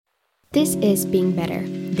This is Being Better,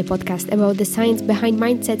 the podcast about the science behind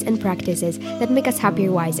mindsets and practices that make us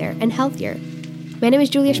happier, wiser, and healthier. My name is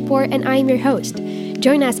Julia Spoor and I am your host.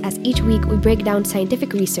 Join us as each week we break down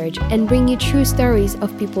scientific research and bring you true stories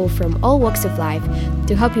of people from all walks of life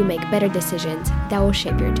to help you make better decisions that will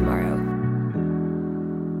shape your tomorrow.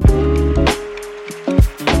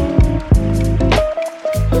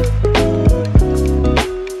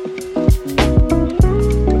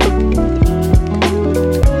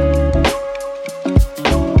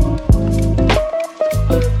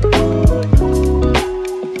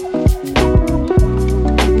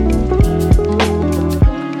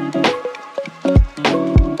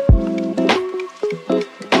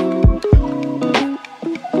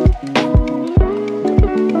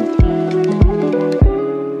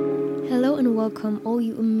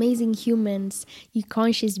 Humans, you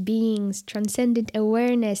conscious beings, transcendent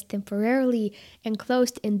awareness, temporarily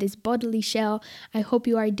enclosed in this bodily shell. I hope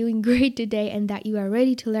you are doing great today and that you are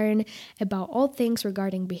ready to learn about all things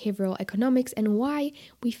regarding behavioral economics and why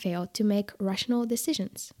we fail to make rational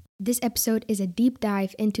decisions. This episode is a deep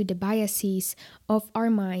dive into the biases of our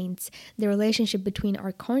minds, the relationship between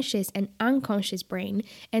our conscious and unconscious brain,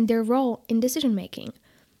 and their role in decision making.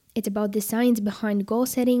 It's about the science behind goal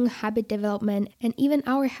setting, habit development, and even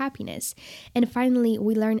our happiness. And finally,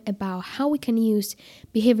 we learn about how we can use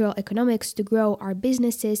behavioral economics to grow our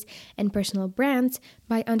businesses and personal brands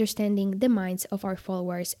by understanding the minds of our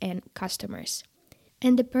followers and customers.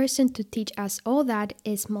 And the person to teach us all that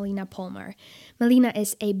is Melina Palmer. Melina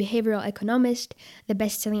is a behavioral economist, the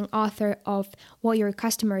best-selling author of What Your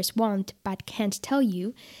Customers Want But Can't Tell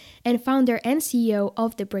You, and founder and CEO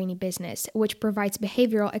of The Brainy Business, which provides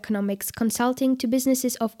behavioral economics consulting to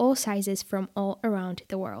businesses of all sizes from all around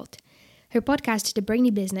the world. Her podcast, The Brainy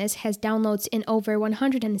Business, has downloads in over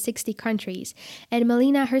 160 countries, and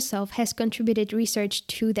Melina herself has contributed research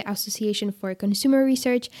to the Association for Consumer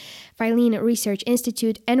Research, Filene Research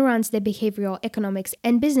Institute, and runs the Behavioral Economics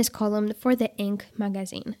and Business column for the Inc.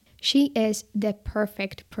 magazine. She is the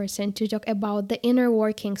perfect person to talk about the inner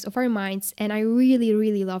workings of our minds, and I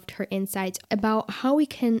really loved her insights about how we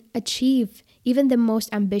can achieve even the most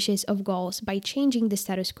ambitious of goals by changing the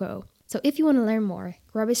status quo. So if you want to learn more,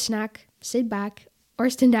 grab a snack, sit back, or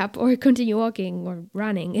stand up, or continue walking or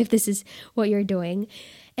running if this is what you're doing,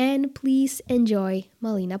 and please enjoy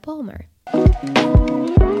Melina Palmer.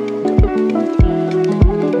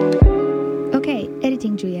 Okay,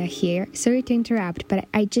 editing Julia here. Sorry to interrupt, but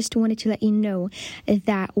I just wanted to let you know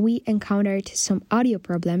that we encountered some audio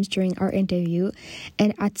problems during our interview,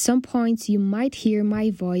 and at some points you might hear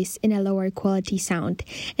my voice in a lower quality sound,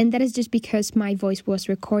 and that is just because my voice was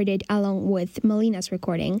recorded along with Melina's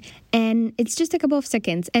recording, and it's just a couple of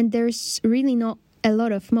seconds, and there's really not a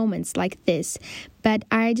lot of moments like this, but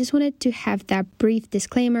I just wanted to have that brief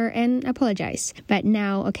disclaimer and apologize. But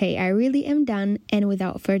now, okay, I really am done, and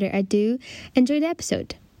without further ado, enjoy the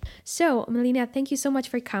episode. So, Melina, thank you so much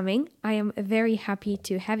for coming. I am very happy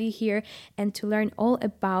to have you here and to learn all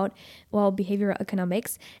about, behavioral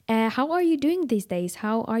economics. How are you doing these days?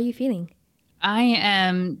 How are you feeling? I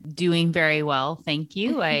am doing very well, thank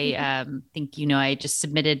you. I think, I just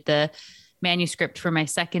submitted the manuscript for my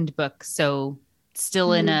second book, so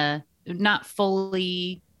still in a not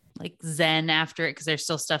fully like zen after it because there's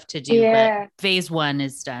still stuff to do, but phase one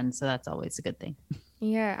is done. So that's always a good thing.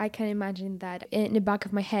 Yeah, I can imagine that. In the back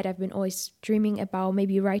of my head, I've been always dreaming about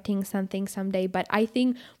maybe writing something someday. But I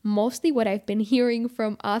think mostly what I've been hearing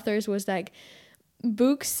from authors was like,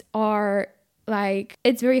 books are like,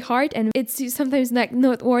 it's very hard and it's sometimes like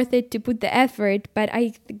not worth it to put the effort. But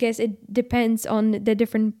I guess it depends on the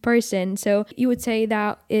different person. So you would say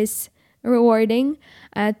that is rewarding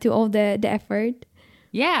to all the effort.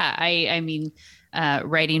 Yeah, I mean,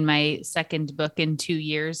 writing my second book in 2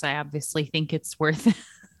 years, I obviously think it's worth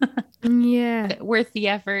worth the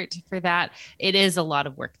effort for that. It is a lot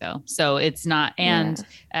of work though, so it's not. And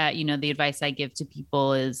the advice I give to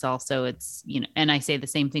people is also it's and I say the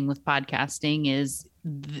same thing with podcasting is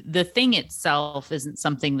the thing itself isn't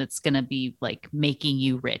something that's going to be like making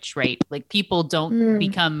you rich, right? Like people don't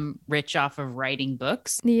become rich off of writing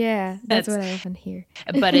books. Yeah, that's what I often hear.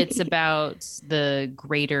 But it's about the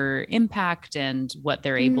greater impact and what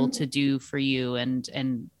they're able to do for you, and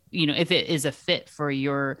if it is a fit for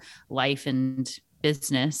your life and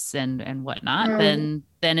business and whatnot, then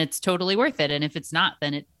it's totally worth it. And if it's not,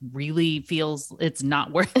 then it really feels it's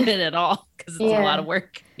not worth it at all because it's a lot of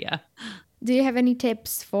work. Yeah. Do you have any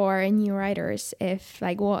tips for new writers? If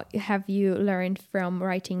like, what have you learned from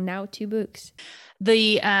writing now 2 books?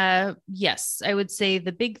 Yes, I would say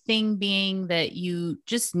the big thing being that you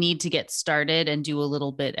just need to get started and do a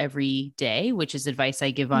little bit every day, which is advice I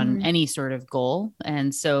give on any sort of goal.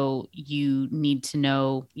 And so you need to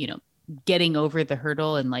know, getting over the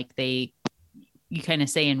hurdle, and like you kind of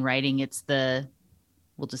say in writing, it's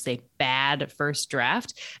we'll just say bad first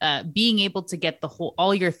draft. Being able to get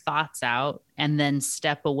all your thoughts out and then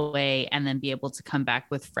step away and then be able to come back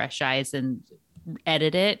with fresh eyes and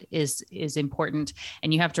edit it is important.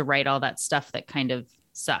 And you have to write all that stuff that kind of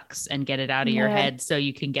sucks and get it out of your head so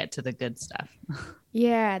you can get to the good stuff.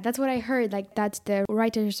 Yeah, that's what I heard. Like, that's the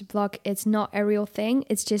writer's block. It's not a real thing.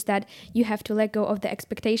 It's just that you have to let go of the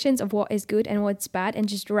expectations of what is good and what's bad and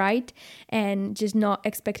just write and just not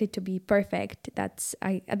expect it to be perfect. That's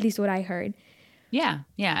at least what I heard. Yeah.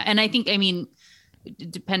 And I think,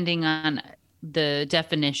 depending on the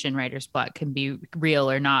definition, writer's block can be real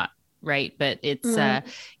or not, right? But it's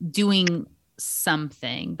doing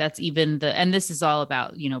something that's and this is all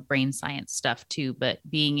about, brain science stuff too, but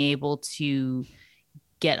being able to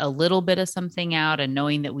get a little bit of something out and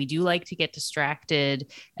knowing that we do like to get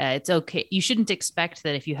distracted. It's okay. You shouldn't expect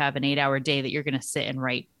that if you have an 8-hour day that you're going to sit and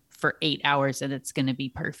write for 8 hours and it's going to be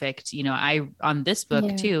perfect. On this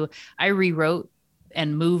book too, I rewrote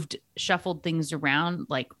and shuffled things around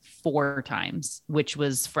like 4 times, which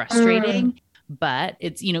was frustrating, but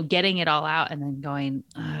it's, getting it all out and then going,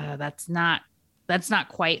 that's not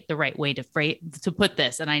quite the right way to put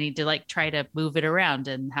this. And I need to like try to move it around.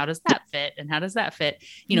 And how does that fit? And how does that fit?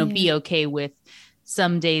 Be okay with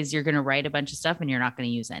some days you're going to write a bunch of stuff and you're not going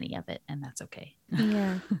to use any of it. And that's okay.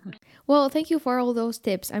 Yeah. Well, thank you for all those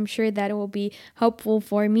tips. I'm sure that it will be helpful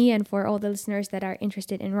for me and for all the listeners that are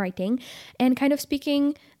interested in writing. And kind of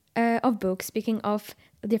speaking of books, speaking of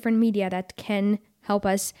different media that can help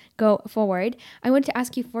us go forward, I want to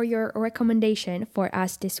ask you for your recommendation for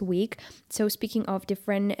us this week. So speaking of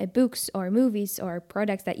different books or movies or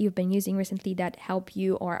products that you've been using recently that help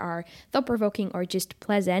you or are thought-provoking or just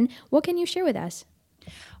pleasant, what can you share with us?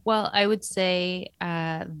 Well, I would say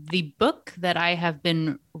the book that I have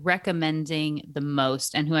been recommending the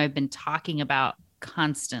most and who I've been talking about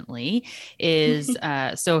constantly is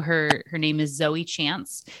so her name is Zoe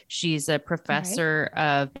Chance. She's a professor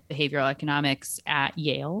of behavioral economics at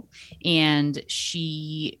Yale, and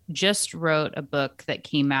she just wrote a book that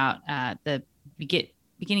came out at the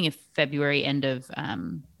beginning of February, end of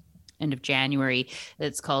January.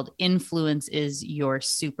 It's called Influence is Your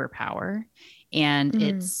Superpower, and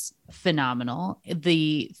it's phenomenal.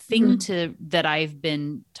 The thing that I've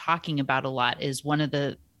been talking about a lot is one of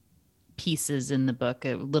the pieces in the book,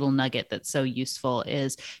 a little nugget that's so useful,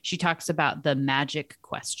 is she talks about the magic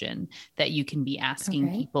question that you can be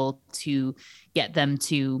asking people to get them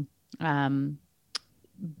to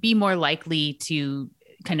be more likely to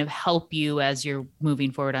kind of help you as you're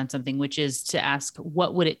moving forward on something, which is to ask,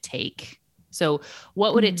 what would it take? So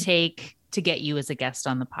what would it take to get you as a guest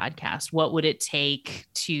on the podcast? What would it take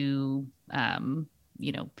to,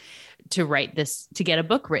 to write this, to get a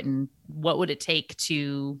book written? What would it take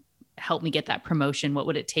to help me get that promotion? What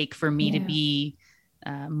would it take for me to be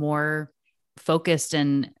more focused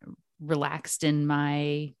and relaxed in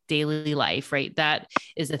my daily life, right? That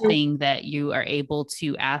is a thing that you are able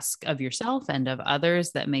to ask of yourself and of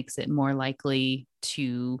others that makes it more likely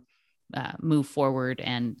to move forward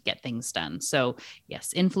and get things done. So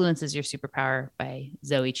yes, Influence is Your Superpower by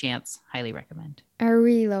Zoe Chance. Highly recommend. I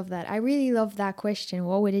really love that. I really love that question.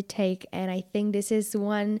 What would it take? And I think this is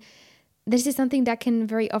something that can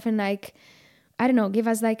very often, like, I don't know, give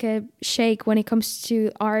us like a shake when it comes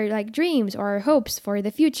to our like dreams or our hopes for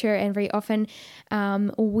the future. And very often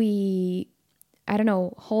we, I don't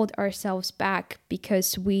know, hold ourselves back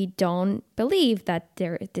because we don't believe that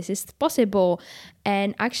this is possible.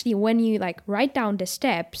 And actually, when you like write down the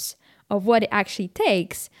steps of what it actually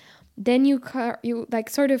takes, then you like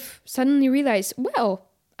sort of suddenly realize, well,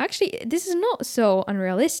 actually, this is not so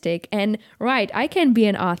unrealistic. And right, I can be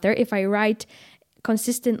an author if I write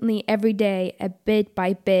consistently every day, a bit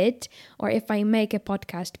by bit, or if I make a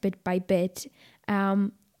podcast bit by bit.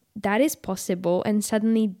 That is possible. And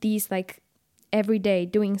suddenly these like every day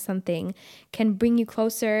doing something can bring you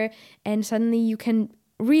closer, and suddenly you can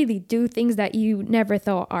really do things that you never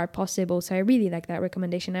thought are possible. So I really like that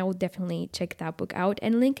recommendation. I will definitely check that book out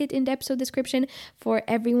and link it in the episode description for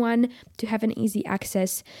everyone to have an easy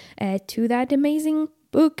access to that amazing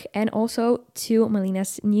book, and also to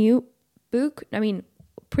Melina's new book. I mean,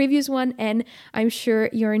 previous one, and I'm sure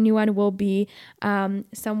your new one will be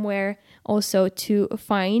somewhere also to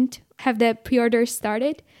find. Have the pre-orders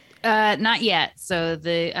started? Not yet. So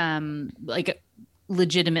the like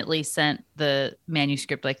legitimately sent the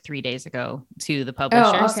manuscript like 3 days ago to the publisher.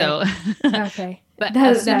 Oh, okay. So, Okay. but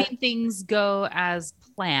That assuming things go as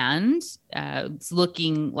planned, it's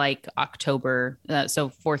looking like October, so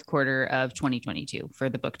fourth quarter of 2022 for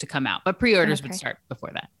the book to come out. But pre-orders would okay. start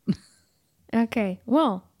before that. Okay,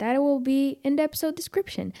 well, that will be in the episode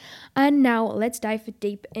description. And now let's dive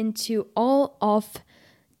deep into all of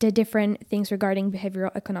the different things regarding behavioral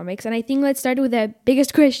economics. And I think let's start with the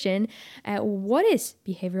biggest question. What is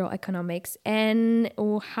behavioral economics and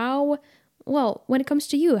how, well, when it comes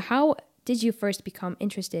to you, how did you first become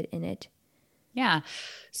interested in it? Yeah.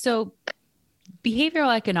 So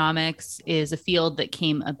behavioral economics is a field that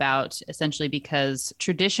came about essentially because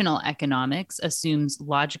traditional economics assumes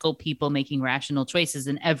logical people making rational choices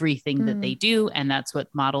in everything that they do. And that's what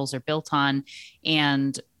models are built on.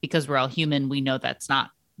 And because we're all human, we know that's not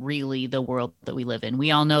really the world that we live in. We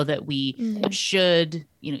all know that we should,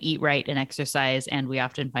 eat right and exercise, and we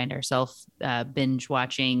often find ourselves binge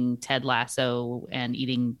watching Ted Lasso and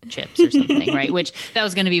eating chips or something, right? Which that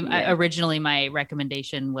was going to be originally my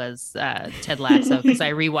recommendation was Ted Lasso because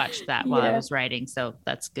I rewatched that while I was writing, so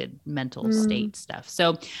that's good mental state stuff.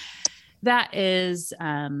 So that is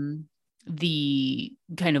the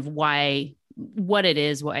kind of what it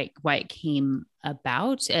is, why it came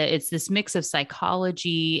about. It's this mix of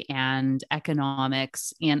psychology and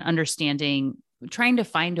economics and understanding, trying to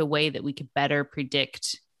find a way that we could better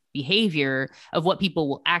predict behavior of what people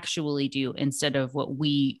will actually do instead of what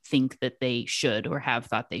we think that they should or have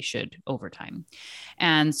thought they should over time.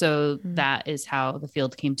 And so that is how the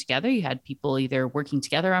field came together. You had people either working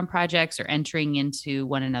together on projects or entering into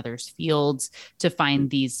one another's fields to find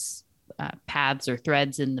these paths or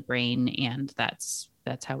threads in the brain. And that's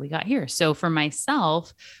how we got here. So for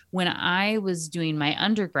myself, when I was doing my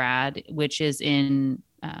undergrad, which is in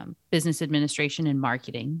business administration and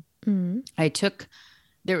marketing,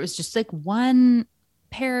 there was just like one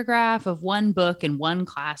paragraph of one book in one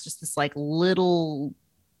class, just this like little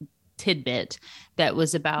tidbit that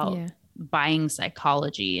was about buying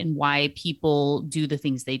psychology and why people do the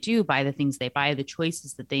things they do, buy the things they buy, the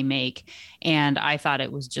choices that they make. And I thought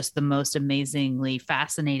it was just the most amazingly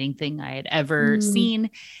fascinating thing I had ever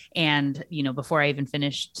seen. And, before I even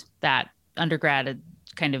finished that undergrad, it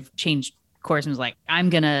kind of changed course and was like, I'm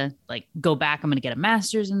going to go back. I'm going to get a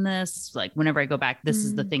master's in this. Like whenever I go back, this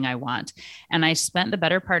is the thing I want. And I spent the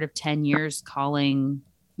better part of 10 years calling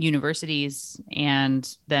universities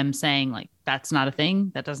and them saying like, that's not a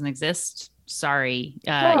thing, that doesn't exist. Sorry.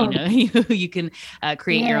 You can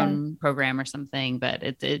create your own program or something, but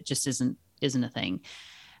it just isn't a thing.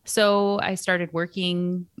 So I started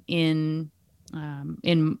working in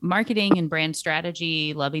marketing and brand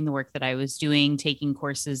strategy, loving the work that I was doing, taking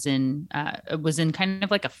courses was in kind of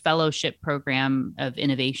like a fellowship program of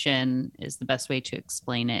innovation is the best way to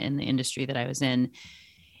explain it in the industry that I was in.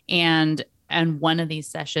 And one of these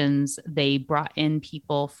sessions, they brought in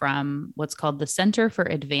people from what's called the Center for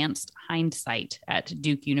Advanced Hindsight at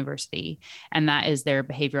Duke University. And that is their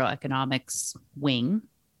behavioral economics wing.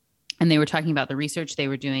 And they were talking about the research they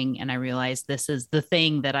were doing. And I realized this is the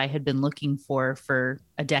thing that I had been looking for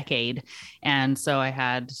a decade. And so I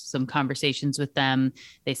had some conversations with them.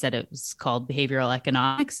 They said it was called behavioral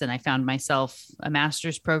economics. And I found myself a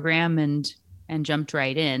master's program and jumped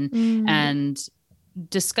right in and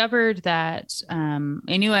discovered that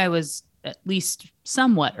I knew I was at least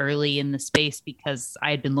somewhat early in the space because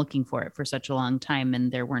I had been looking for it for such a long time and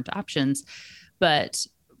there weren't options. But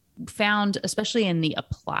found, especially in the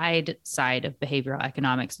applied side of behavioral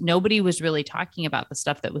economics, nobody was really talking about the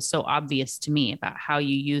stuff that was so obvious to me about how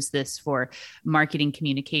you use this for marketing,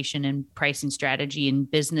 communication, and pricing strategy in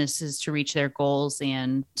businesses to reach their goals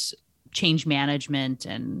and change management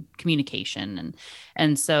and communication.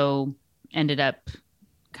 And so ended up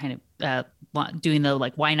kind of doing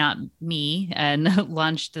the why not me, and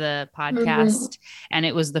launched the podcast. And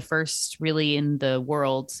it was the first really in the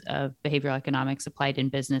world of behavioral economics applied in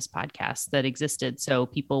business podcasts that existed. So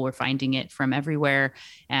people were finding it from everywhere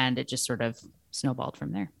and it just sort of snowballed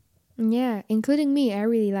from there. Yeah, including me. I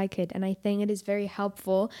really like it. And I think it is very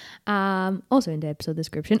helpful. Also in the episode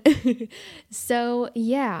description. So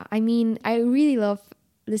yeah, I mean, I really love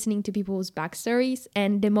listening to people's backstories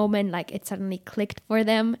and the moment it suddenly clicked for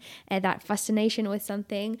them and that fascination with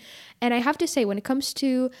something. And I have to say, when it comes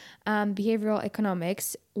to behavioral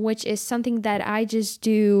economics, which is something that I just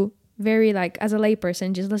do very as a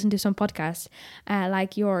layperson, just listen to some podcasts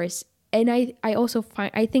like yours. And I also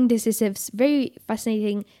I think this is a very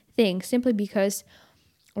fascinating thing, simply because,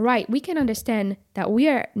 right, we can understand that we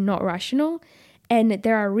are not rational and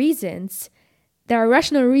there are reasons there are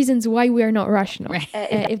rational reasons why we are not rational, Right.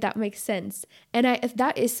 if that makes sense. And if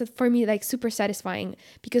that is for me like super satisfying,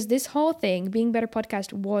 because this whole thing, Being Better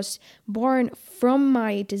podcast, was born from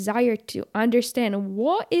my desire to understand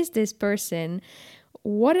what is this person,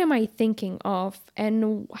 what am I thinking of,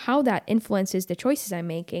 and how that influences the choices I'm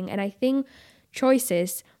making. And I think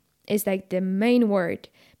choices is like the main word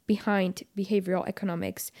behind behavioral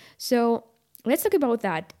economics. So let's talk about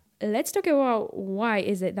that. Let's talk about why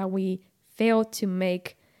is it that we fail to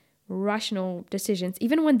make rational decisions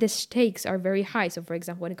even when the stakes are very high. So for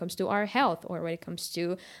example, when it comes to our health, or when it comes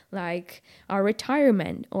to like our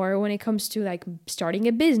retirement, or when it comes to like starting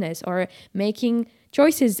a business, or making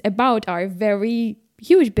choices about our very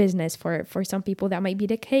huge business. For some people that might be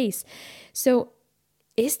the case. So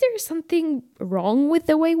is there something wrong with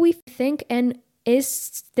the way we think, and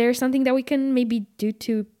is there something that we can maybe do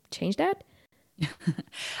to change that?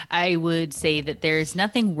 I would say that there's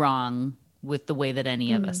nothing wrong with the way that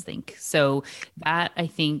any of us think. So that, I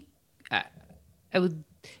think, I would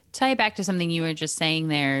tie back to something you were just saying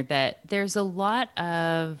there, that there's a lot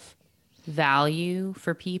of value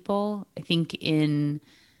for people, I think, in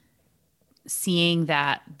seeing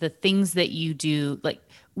that the things that you do, like,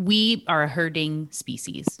 we are a herding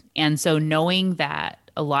species. And so knowing that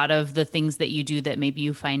a lot of the things that you do that maybe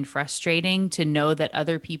you find frustrating, to know that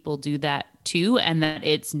other people do that too, and that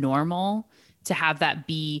it's normal to have that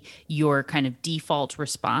be your kind of default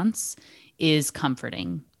response, is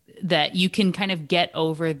comforting. That you can kind of get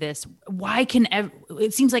over this.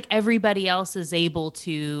 It seems like everybody else is able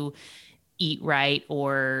to eat right,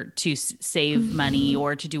 or to save money,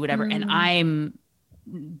 or to do whatever, and I'm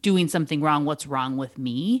doing something wrong. What's wrong with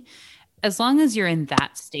me? As long as you're in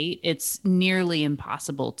that state, it's nearly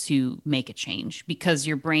impossible to make a change, because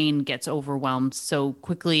your brain gets overwhelmed so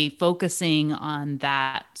quickly focusing on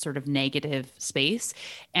that sort of negative space,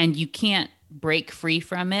 and you can't break free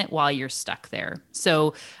from it while you're stuck there.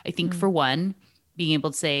 So I think for one, being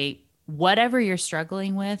able to say, whatever you're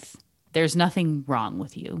struggling with, there's nothing wrong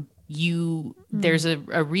with you. There's a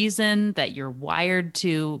reason that you're wired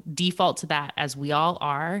to default to that, as we all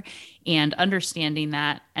are, and understanding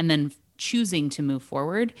that, and then choosing to move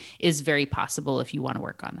forward, is very possible if you want to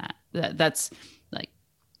work on that. That's like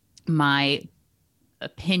my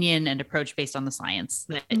opinion and approach based on the science,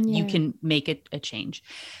 that you can make it a change.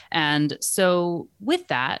 And so with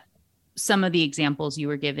that, some of the examples you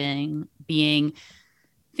were giving being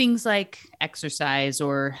things like exercise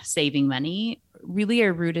or saving money really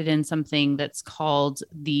are rooted in something that's called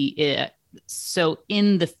so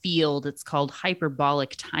in the field, it's called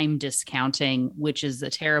hyperbolic time discounting, which is a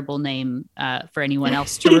terrible name for anyone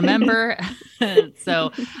else to remember.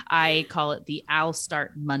 So I call it the I'll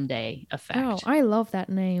start Monday effect. Oh, I love that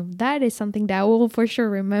name. That is something that I will for sure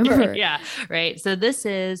remember. Yeah, right. So this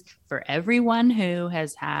is for everyone who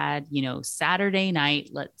has had, Saturday night,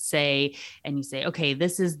 let's say, and you say, okay,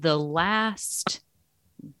 this is the last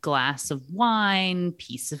glass of wine,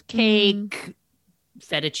 piece of cake,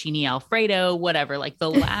 fettuccine Alfredo, whatever, like the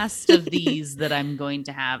last of these that I'm going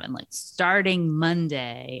to have. And like starting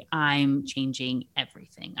Monday, I'm changing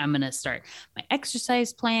everything. I'm going to start my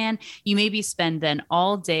exercise plan. You maybe spend then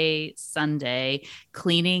all day Sunday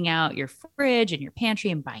cleaning out your fridge and your pantry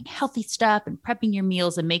and buying healthy stuff and prepping your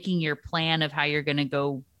meals and making your plan of how you're going to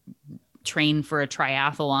go train for a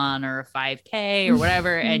triathlon or a 5K or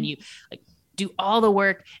whatever. And you like do all the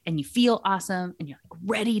work and you feel awesome and you're like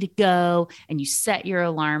ready to go, and you set your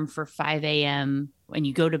alarm for 5 a.m. when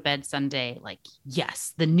you go to bed Sunday, like,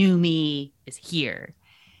 yes, the new me is here.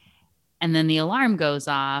 And then the alarm goes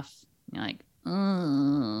off. You're like,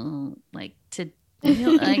 oh, like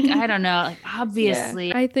I don't know, like obviously.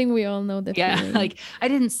 Yeah, I think we all know the feeling. Like I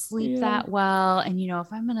didn't sleep that well. And if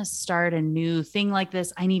I'm going to start a new thing like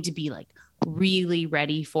this, I need to be like really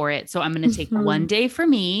ready for it. So I'm going to take one day for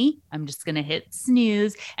me. I'm just going to hit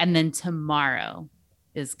snooze. And then tomorrow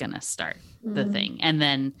is going to start the thing. And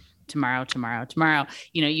then tomorrow,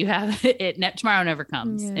 you have it. Tomorrow never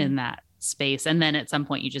comes in that space. And then at some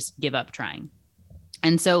point you just give up trying.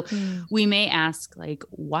 And so we may ask, like,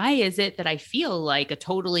 why is it that I feel like a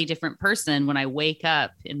totally different person when I wake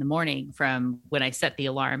up in the morning from when I set the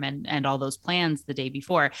alarm and all those plans the day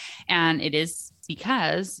before? And it is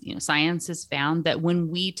because, science has found that when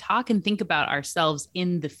we talk and think about ourselves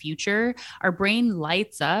in the future, our brain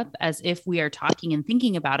lights up as if we are talking and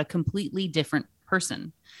thinking about a completely different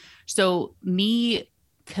person. So me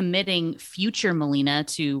committing future Melina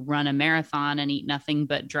to run a marathon and eat nothing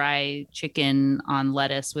but dry chicken on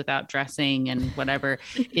lettuce without dressing and whatever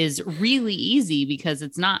is really easy because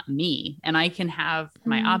it's not me. And I can have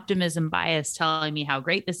my optimism bias telling me how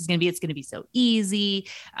great this is going to be. It's going to be so easy.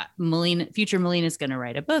 Future Melina is going to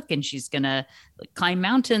write a book and she's going to climb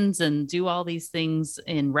mountains and do all these things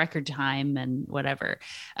in record time and whatever.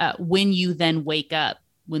 When you then wake up,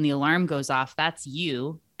 when the alarm goes off, that's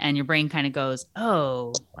you. And your brain kind of goes,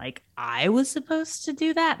 oh, like I was supposed to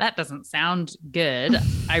do that. That doesn't sound good.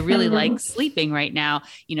 I really like sleeping right now.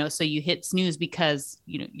 So you hit snooze because,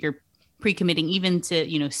 you're pre-committing even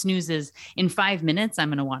to, snoozes in 5 minutes. I'm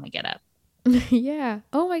going to want to get up. Yeah.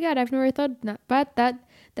 Oh my God. I've never thought that, but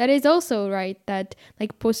that is also right. That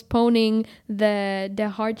like postponing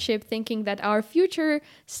the hardship, thinking that our future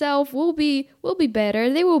self will be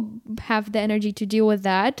better. They will have the energy to deal with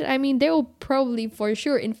that. I mean, they will probably for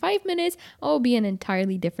sure in 5 minutes, I'll be an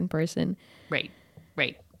entirely different person. Right.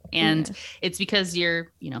 And it's because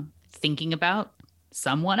you're, thinking about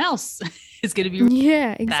someone else is going to be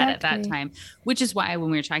exactly. that at that time, which is why when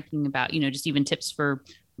we were talking about, just even tips for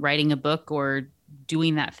writing a book or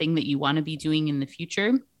doing that thing that you want to be doing in the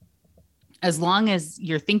future, as long as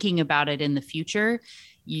you're thinking about it in the future,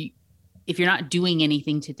 if you're not doing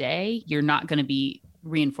anything today, you're not going to be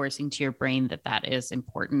reinforcing to your brain that is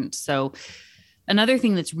important. So another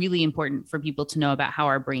thing that's really important for people to know about how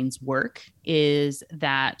our brains work is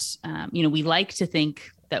that, we like to think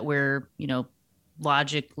that we're,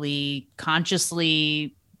 logically,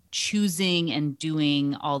 consciously choosing and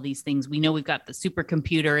doing all these things. We know we've got the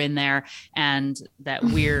supercomputer in there and that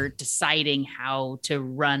we're deciding how to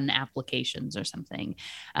run applications or something.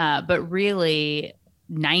 But really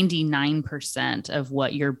 99% of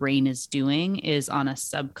what your brain is doing is on a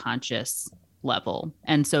subconscious level.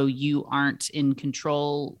 And so you aren't in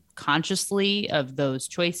control consciously of those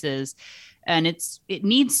choices. And it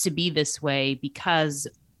needs to be this way because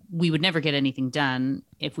we would never get anything done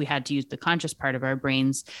if we had to use the conscious part of our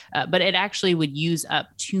brains, but it actually would use up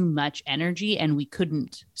too much energy and we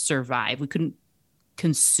couldn't survive. We couldn't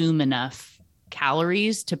consume enough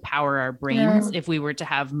calories to power our brains if we were to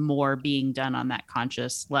have more being done on that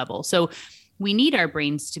conscious level. So we need our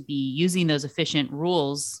brains to be using those efficient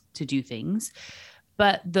rules to do things,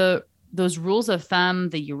 but those rules of thumb,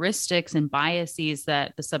 the heuristics and biases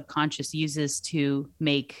that the subconscious uses to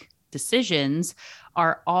make decisions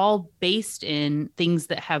are all based in things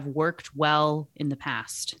that have worked well in the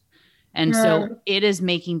past. And so it is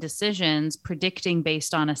making decisions, predicting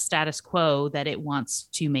based on a status quo that it wants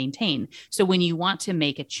to maintain. So when you want to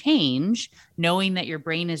make a change, knowing that your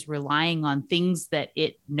brain is relying on things that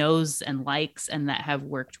it knows and likes and that have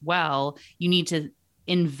worked well, you need to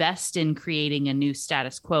invest in creating a new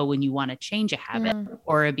status quo when you want to change a habit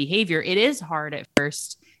or a behavior. It is hard at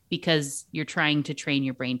first because you're trying to train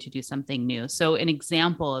your brain to do something new. So an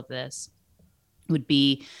example of this would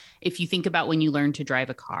be if you think about when you learned to drive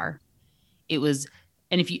a car,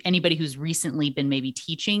 and if anybody who's recently been maybe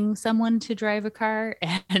teaching someone to drive a car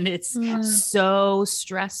and it's so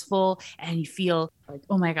stressful and you feel like,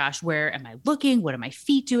 oh my gosh, where am I looking? What are my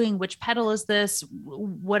feet doing? Which pedal is this?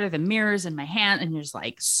 What are the mirrors in my hand? And you're just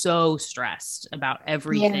like so stressed about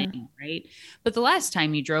everything, right? But the last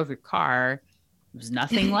time you drove your car, it was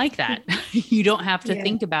nothing like that. You don't have to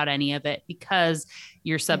think about any of it because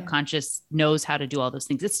your subconscious knows how to do all those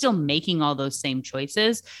things. It's still making all those same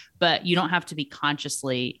choices, but you don't have to be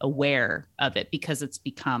consciously aware of it because it's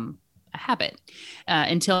become a habit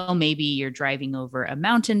until maybe you're driving over a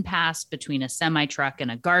mountain pass between a semi truck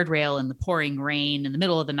and a guardrail in the pouring rain in the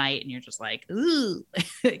middle of the night. And you're just like, ooh,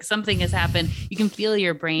 like something has happened. You can feel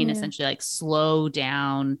your brain essentially like slow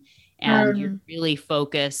down and you're really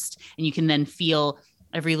focused, and you can then feel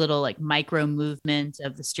every little like micro movement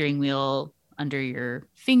of the steering wheel under your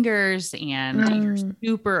fingers, and you're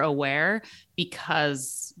super aware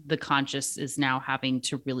because the conscious is now having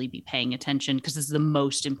to really be paying attention because this is the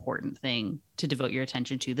most important thing to devote your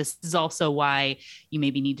attention to. This is also why you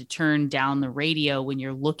maybe need to turn down the radio when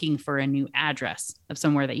you're looking for a new address of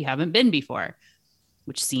somewhere that you haven't been before,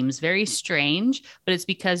 which seems very strange, but it's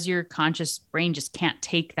because your conscious brain just can't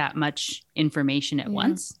take that much information at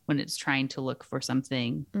once when it's trying to look for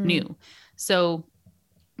something new. So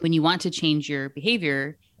when you want to change your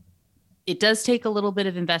behavior, it does take a little bit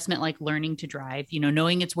of investment, like learning to drive,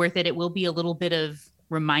 knowing it's worth it. It will be a little bit of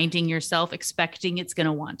reminding yourself, expecting it's going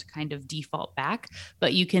to want to kind of default back,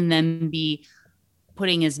 but you can then be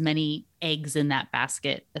putting as many eggs in that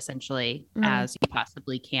basket essentially as you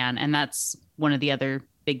possibly can. And that's one of the other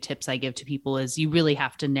big tips I give to people is you really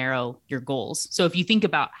have to narrow your goals. So if you think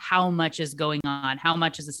about how much is going on, how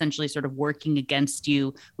much is essentially sort of working against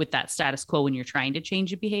you with that status quo when you're trying to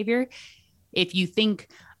change a behavior, if you think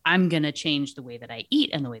I'm going to change the way that I eat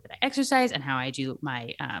and the way that I exercise and how I do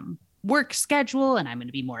my work schedule, and I'm going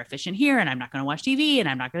to be more efficient here, and I'm not going to watch TV, and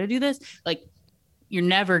I'm not going to do this, like, you're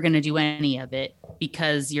never going to do any of it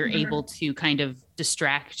because you're able to kind of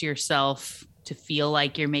distract yourself to feel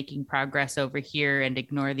like you're making progress over here and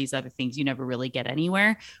ignore these other things. You never really get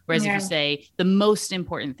anywhere. Whereas if you say the most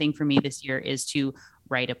important thing for me this year is to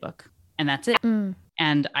write a book, and that's it.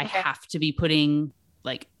 And I have to be putting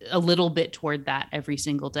like a little bit toward that every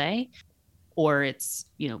single day, or it's,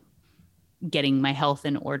 you know, getting my health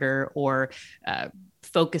in order, or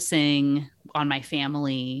focusing on my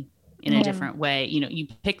family in a different way. You know, you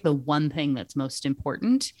pick the one thing that's most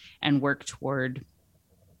important and work toward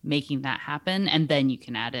making that happen. And then you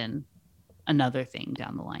can add in another thing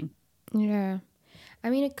down the line. Yeah. I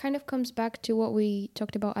mean, it kind of comes back to what we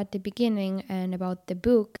talked about at the beginning and about the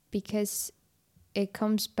book, because it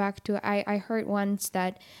comes back to, I heard once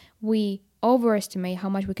that we overestimate how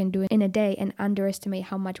much we can do in a day and underestimate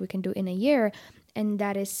how much we can do in a year. And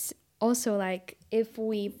that is also like, if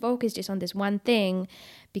we focus just on this one thing,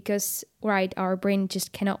 because, right, our brain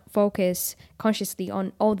just cannot focus consciously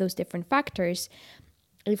on all those different factors.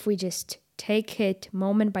 If we just take it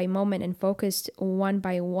moment by moment and focus one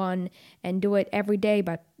by one and do it every day,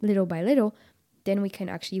 but little by little, then we can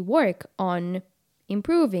actually work on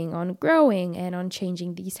improving, on growing, and on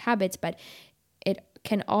changing these habits. But it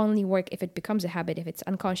can only work if it becomes a habit, if it's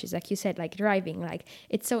unconscious, like you said, like driving. Like,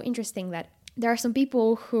 it's so interesting that there are some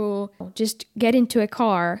people who just get into a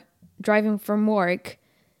car driving from work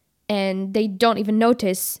and they don't even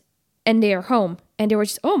notice, and they are home and they were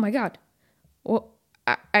just, oh my God, well,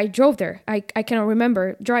 I drove there. I cannot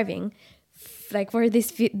remember driving like for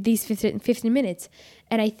these 15 minutes.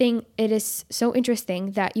 And I think it is so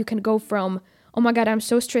interesting that you can go from, oh my God, I'm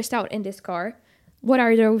so stressed out in this car. What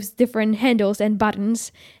are those different handles and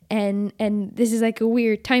buttons? And this is like a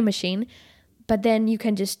weird time machine. But then you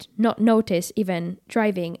can just not notice even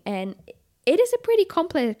driving. And it is a pretty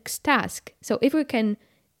complex task. So if we can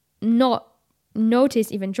not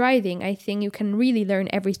notice even driving, I think you can really learn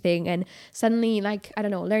everything. And suddenly, like, I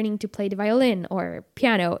don't know, learning to play the violin or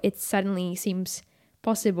piano, it suddenly seems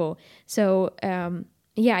possible. So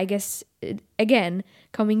yeah, I guess, again,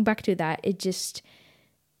 coming back to that,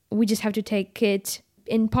 we just have to take it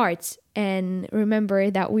in parts and remember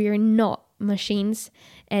that we are not machines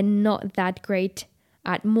and not that great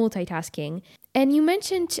at multitasking. And you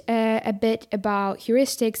mentioned a bit about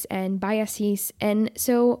heuristics and biases, and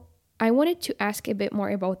so I wanted to ask a bit more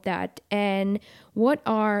about that. And what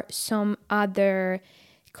are some other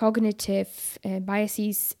cognitive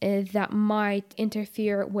biases that might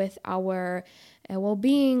interfere with our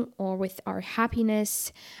well-being, or with our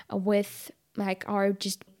happiness, with like our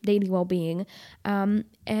just daily well-being?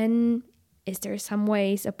 And is there some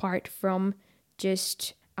ways apart from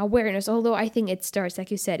just awareness? Although I think it starts, like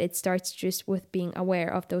you said, it starts just with being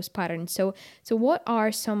aware of those patterns. So what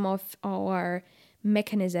are some of our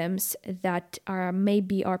mechanisms that are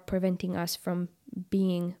preventing us from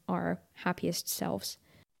being our happiest selves?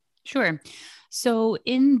 Sure. So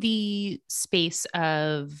in the space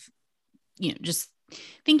of, you know, just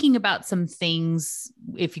thinking about some things,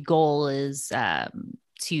 if your goal is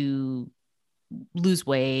to lose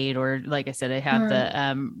weight, or like I said, I have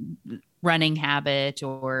the running habit,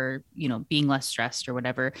 or, you know, being less stressed or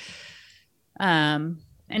whatever.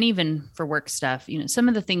 And even for work stuff, you know, some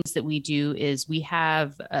of the things that we do is we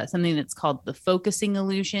have something that's called the focusing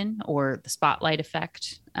illusion, or the spotlight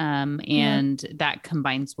effect. And that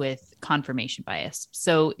combines with confirmation bias.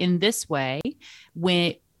 So in this way,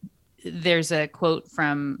 when there's a quote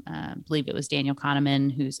from, I believe it was Daniel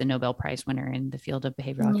Kahneman, who's a Nobel Prize winner in the field of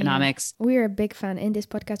behavioral economics. We're a big fan in this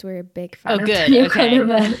podcast. We're a big fan. Oh, good. Okay.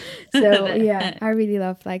 Kahneman. So yeah, I really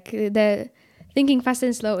love, like, the Thinking Fast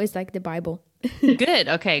and Slow is like the Bible. Good.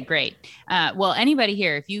 Okay, great. Well, anybody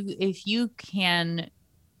here, if you can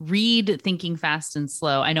read Thinking Fast and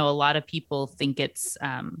Slow, I know a lot of people think it's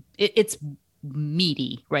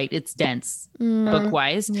meaty, right? It's dense book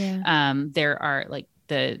wise. Yeah. There are, like,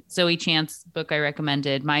 the Zoe Chance book I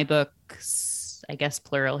recommended, my books, I guess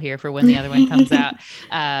plural here for when the other one comes out.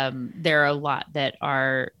 There are a lot that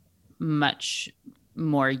are much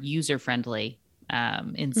more user friendly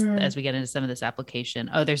as we get into some of this application.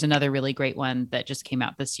 Oh, there's another really great one that just came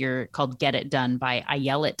out this year called Get It Done by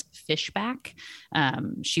Ayelet Fishback.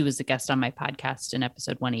 She was a guest on my podcast in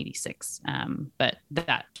episode 186. But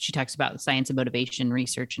that she talks about the science of motivation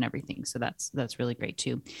research and everything. So that's really great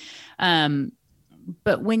too.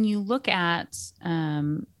 But when you look at,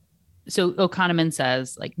 so Kahneman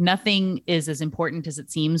says, like, nothing is as important as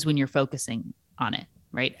it seems when you're focusing on it,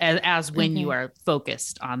 right? As when you are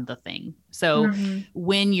focused on the thing. So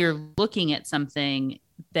when you're looking at something,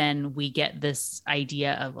 then we get this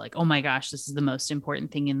idea of like, oh my gosh, this is the most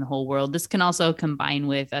important thing in the whole world. This can also combine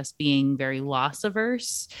with us being very loss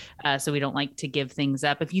averse. So we don't like to give things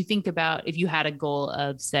up. If you think about, if you had a goal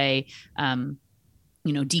of, say,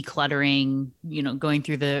 decluttering, going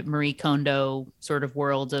through the Marie Kondo sort of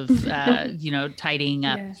world of, tidying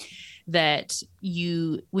up, that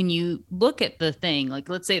when you look at the thing, like,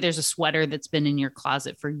 let's say there's a sweater that's been in your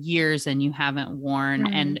closet for years and you haven't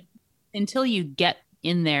worn. And until you get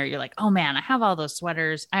in there, you're like, oh man, I have all those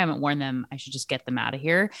sweaters. I haven't worn them. I should just get them out of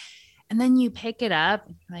here. And then you pick it up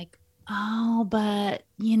and you're like, oh, but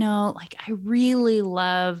like, I really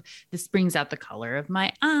love, this brings out the color of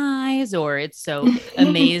my eyes, or it's so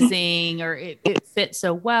amazing, or it fits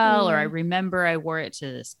so well, or I remember I wore it to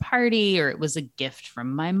this party, or it was a gift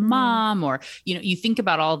from my mom, or, you think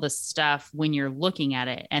about all the stuff when you're looking at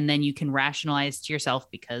it, and then you can rationalize to yourself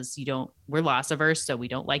because we're loss averse. So we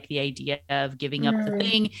don't like the idea of giving up the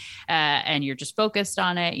thing. And you're just focused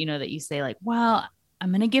on it, that you say like, well, I'm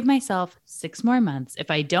going to give myself 6 more months. If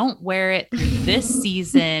I don't wear it this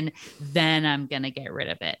season, then I'm going to get rid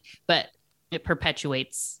of it. But it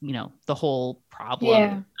perpetuates, the whole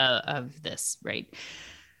problem of this, right?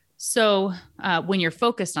 So when you're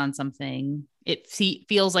focused on something, it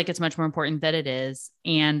feels like it's much more important than it is.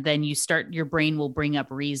 And then your brain will bring up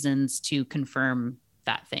reasons to confirm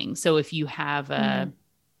that thing. So if you have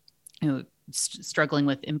struggling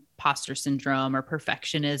with imposter syndrome or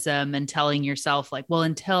perfectionism, and telling yourself like, well,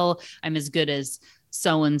 until I'm as good as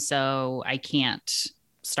so-and-so, I can't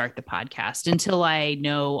start the podcast. Until I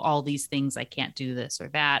know all these things, I can't do this or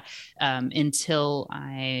that. Until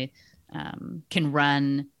I can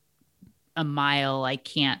run a mile, I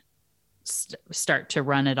can't start to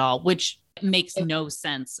run at all, which makes no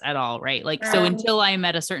sense at all, right? Like, so until I'm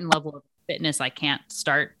at a certain level of fitness, I can't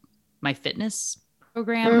start my fitness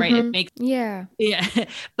program, right? It makes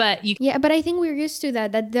but I think we're used to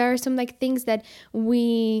that there are some like things that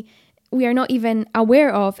we are not even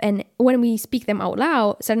aware of, and when we speak them out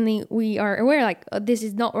loud, suddenly we are aware like, oh, this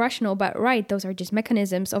is not rational, but right, those are just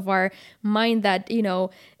mechanisms of our mind that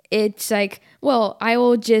it's like, well, I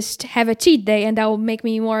will just have a cheat day and that will make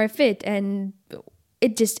me more fit, and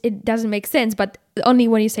it doesn't make sense, but only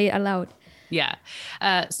when you say it aloud. Yeah.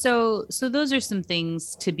 So those are some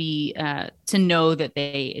things to know that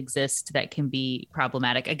they exist that can be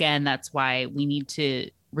problematic. Again, that's why we need to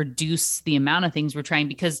reduce the amount of things we're trying,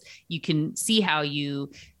 because you can see how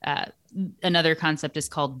another concept is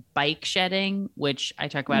called bike shedding, which I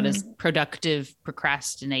talk about as productive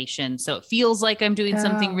procrastination. So it feels like I'm doing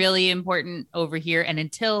something really important over here. And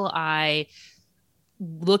until I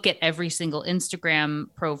look at every single Instagram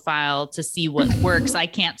profile to see what works, I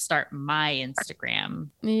can't start my Instagram.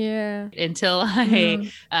 Until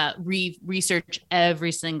I research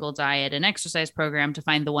every single diet and exercise program to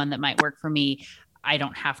find the one that might work for me, I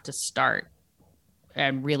don't have to start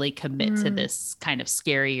and really commit to this kind of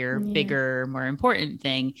scarier, bigger, more important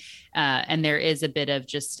thing. And there is a bit of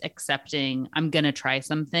just accepting, I'm going to try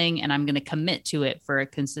something and I'm going to commit to it for a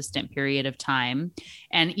consistent period of time.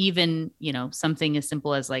 And even, something as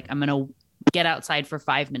simple as like, I'm going to get outside for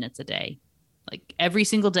 5 minutes a day, like every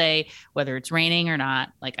single day, whether it's raining or not.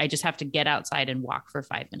 Like, I just have to get outside and walk for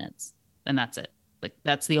 5 minutes, and that's it. Like,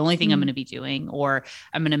 that's the only thing I'm going to be doing. Or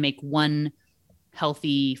I'm going to make one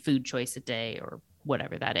healthy food choice a day, or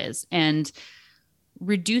whatever that is. And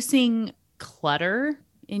reducing clutter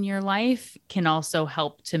in your life can also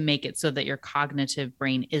help to make it so that your cognitive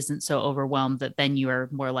brain isn't so overwhelmed that then you are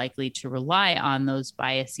more likely to rely on those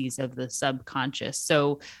biases of the subconscious.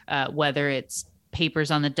 So whether it's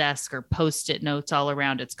papers on the desk or Post-it notes all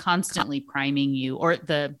around, it's constantly priming you, or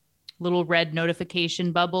the little red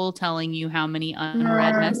notification bubble telling you how many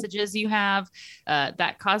unread messages you have.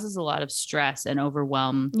 That causes a lot of stress and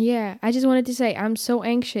overwhelm. Yeah, I just wanted to say I'm so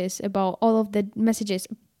anxious about all of the messages,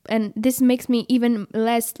 and this makes me even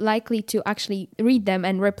less likely to actually read them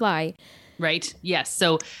and reply. Right. Yes.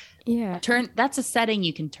 So that's a setting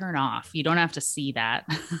you can turn off. You don't have to see that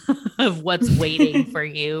of what's waiting for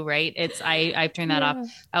you. Right. I've turned that off.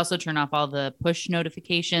 I also turn off all the push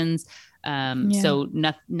notifications. So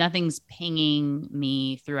nothing's pinging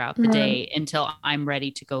me throughout the day until I'm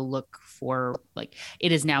ready to go look for, like,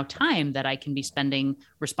 it is now time that I can be spending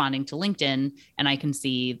responding to LinkedIn, and I can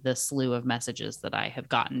see the slew of messages that I have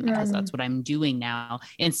gotten because that's what I'm doing now,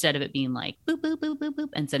 instead of it being like boop, boop, boop, boop, boop,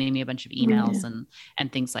 and sending me a bunch of emails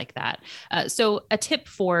and things like that. So a tip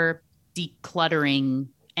for decluttering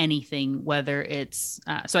anything, whether it's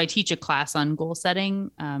so I teach a class on goal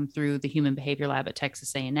setting through the Human Behavior Lab at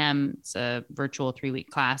Texas A&M. It's a virtual 3-week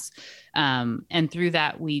class, and through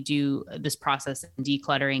that we do this process in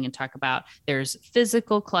decluttering and talk about there's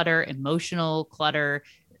physical clutter, emotional clutter,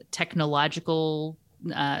 technological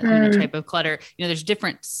type of clutter. There's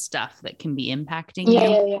different stuff that can be impacting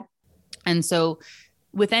you. And so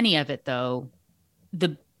with any of it though,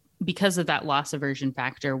 because of that loss aversion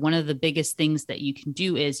factor, one of the biggest things that you can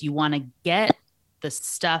do is you want to get the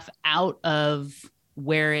stuff out of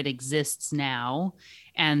where it exists now,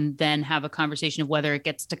 and then have a conversation of whether it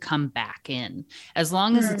gets to come back in. As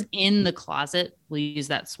long as it's in the closet, we'll use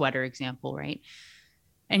that sweater example, right?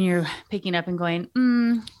 And you're picking up and going,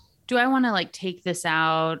 do I want to like take this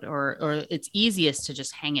out, or it's easiest to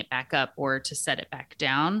just hang it back up or to set it back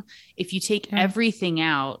down. If you take everything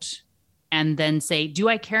out and then say, do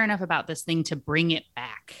I care enough about this thing to bring it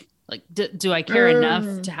back? Like, do I care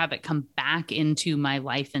enough to have it come back into my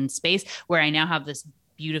life and space where I now have this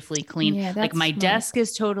beautifully clean, like my desk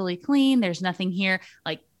is totally clean. There's nothing here.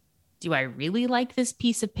 Like, do I really like this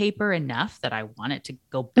piece of paper enough that I want it to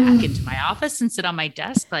go back into my office and sit on my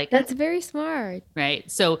desk? Like, that's very smart. Right.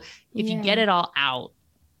 So if you get it all out,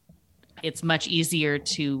 it's much easier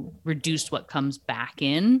to reduce what comes back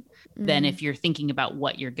in than if you're thinking about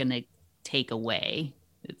what you're going to take away.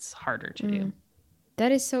 It's harder to do.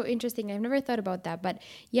 That is so interesting. I've never thought about that, but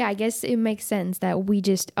yeah, I guess it makes sense that we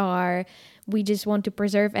just want to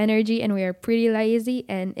preserve energy and we are pretty lazy.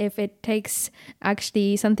 And if it takes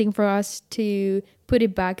actually something for us to put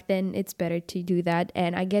it back, then it's better to do that.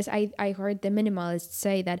 And I guess I heard the minimalists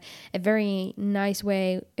say that a very nice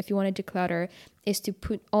way, if you want to declutter, is to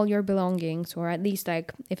put all your belongings, or at least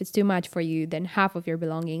like if it's too much for you, then half of your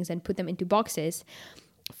belongings, and put them into boxes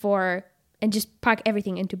and just pack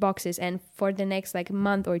everything into boxes. And for the next like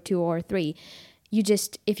month or 2 or 3, you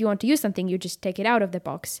just, if you want to use something, you just take it out of the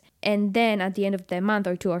box. And then at the end of the month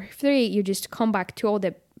or 2 or 3, you just come back to all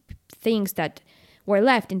the things that were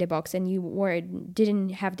left in the box and you didn't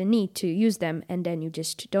have the need to use them, and then you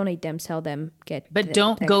just donate them, sell them,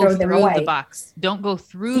 don't go through the box. Don't go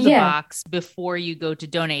through the box before you go to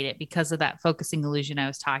donate it, because of that focusing illusion I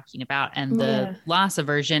was talking about and the loss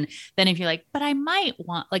aversion. Then if you're like, but I might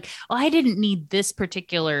want, like, oh, I didn't need this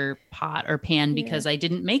particular pot or pan because I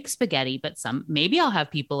didn't make spaghetti, but maybe I'll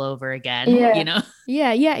have people over again,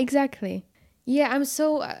 Yeah, exactly. Yeah, I'm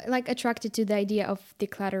so attracted to the idea of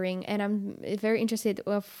decluttering, and I'm very interested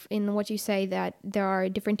in what you say, that there are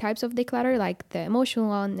different types of declutter, like the emotional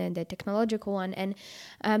one and the technological one. And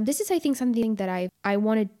this is, I think, something that I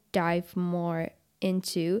want to dive more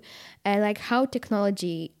into, like how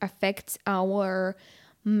technology affects our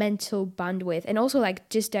mental bandwidth, and also like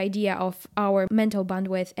just the idea of our mental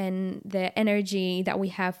bandwidth and the energy that we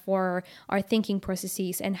have for our thinking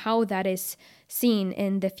processes, and how that is seen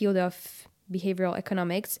in the field of behavioral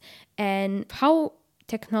economics, and how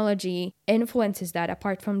technology influences that.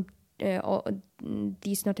 Apart from all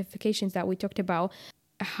these notifications that we talked about,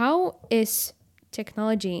 how is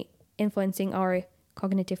technology influencing our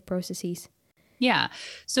cognitive processes? Yeah.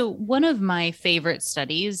 So one of my favorite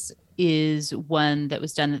studies is one that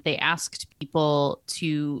was done that they asked people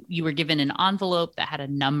you were given an envelope that had a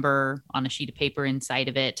number on a sheet of paper inside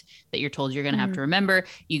of it that you're told you're going to have to remember.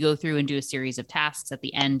 You go through and do a series of tasks. At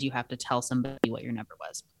the end, you have to tell somebody what your number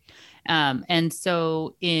was. And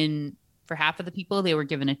so for half of the people, they were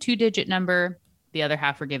given a 2-digit number. The other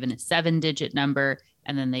half were given a 7-digit number.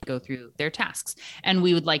 And then they go through their tasks. And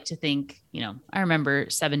we would like to think, I remember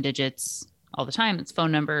 7 digits all the time. It's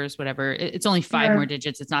phone numbers, whatever. It's only 5 more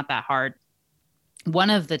digits. It's not that hard. One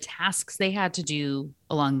of the tasks they had to do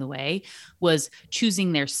along the way was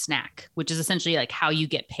choosing their snack, which is essentially like how you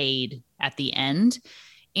get paid at the end.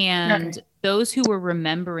 And those who were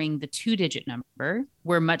remembering the 2-digit number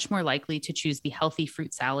were much more likely to choose the healthy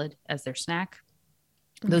fruit salad as their snack.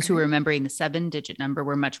 Those who were remembering the 7-digit number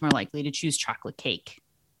were much more likely to choose chocolate cake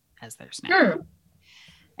as their snack.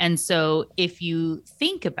 And so if you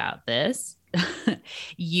think about this,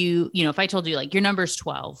 if I told you like your number's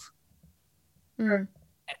 12,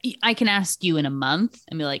 I can ask you in a month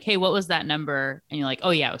and be like, hey, what was that number? And you're like, oh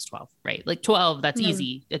yeah, it was 12, right? Like 12, that's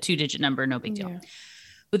easy. A 2-digit number, no big deal.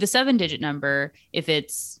 With a 7-digit number, if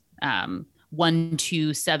it's 1,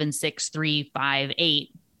 2, 7, 6, 3, 5, 8,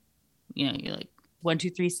 you're like 1, 2,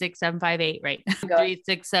 3, 6, 7, 5, 8, right? 3,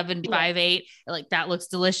 6, 7, 5, 8. Like that looks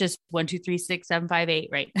delicious. 1, 2, 3, 6, 7, 5, 8,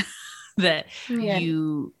 right? That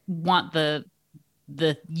you want the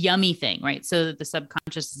yummy thing, right? So that the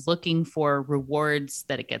subconscious is looking for rewards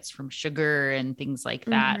that it gets from sugar and things like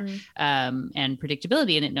that, and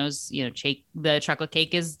predictability. And it knows, the chocolate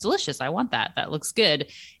cake is delicious. I want that. That looks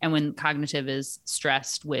good. And when cognitive is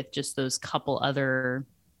stressed with just those couple other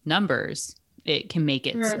numbers, it can make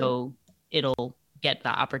it so it'll get the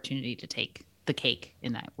opportunity to take the cake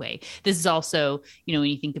in that way. This is also, when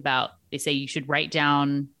you think about, they say you should write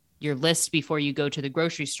down your list before you go to the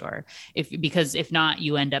grocery store. Because if not,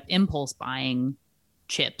 you end up impulse buying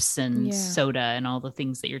chips and soda and all the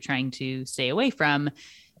things that you're trying to stay away from,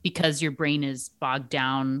 because your brain is bogged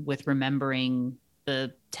down with remembering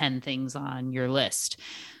the 10 things on your list.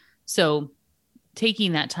 So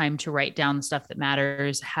taking that time to write down the stuff that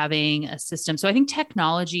matters, having a system. So I think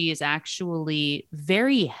technology is actually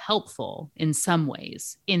very helpful in some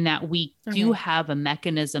ways, in that we do have a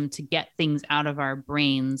mechanism to get things out of our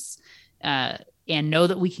brains, and know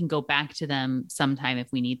that we can go back to them sometime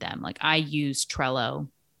if we need them. Like I use Trello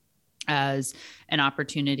as an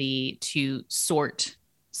opportunity to sort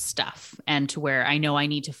stuff, and to where I know I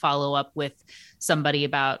need to follow up with somebody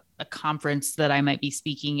about a conference that I might be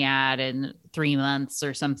speaking at in 3 months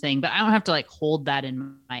or something, but I don't have to like hold that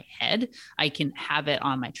in my head. I can have it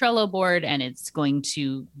on my Trello board, and it's going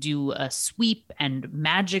to do a sweep and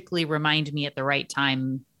magically remind me at the right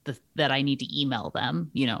time that I need to email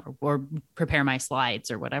them, or prepare my slides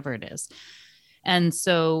or whatever it is. And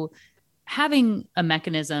so having a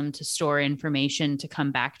mechanism to store information to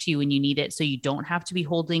come back to you when you need it, so you don't have to be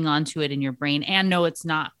holding on to it in your brain, and no, it's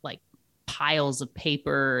not like piles of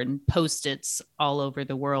paper and Post-its all over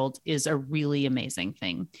the world, is a really amazing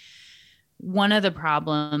thing. One of the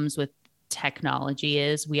problems with technology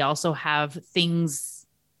is we also have things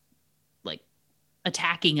like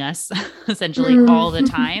attacking us essentially all the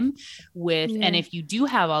time and if you do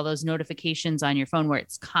have all those notifications on your phone where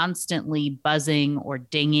it's constantly buzzing or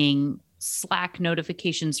dinging, Slack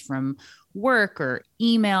notifications from work or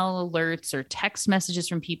email alerts or text messages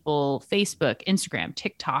from people, Facebook, Instagram,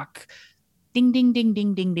 TikTok, ding, ding, ding,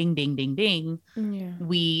 ding, ding, ding, ding, ding, ding.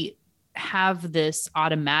 We have this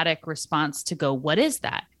automatic response to go, what is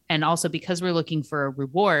that? And also because we're looking for a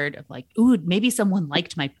reward of like, ooh, maybe someone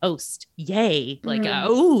liked my post. Yay. Like,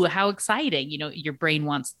 ooh, how exciting. Your brain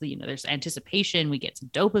wants there's anticipation. We get some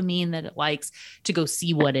dopamine that it likes to go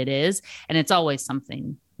see what it is. And it's always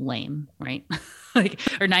something lame, right?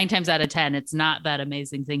 Or 9 times out of 10, it's not that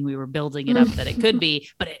amazing thing we were building it up that it could be,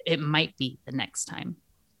 but it might be the next time.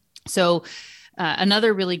 So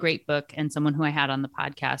another really great book, and someone who I had on the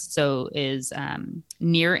podcast is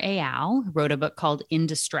Nir Eyal, wrote a book called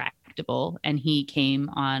Indistractable, and he came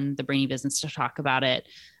on the Brainy Business to talk about it.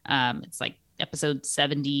 It's like episode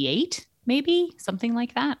 78, maybe something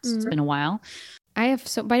like that. So it's been a while. By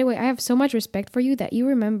the way, I have so much respect for you that you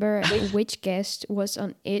remember which guest was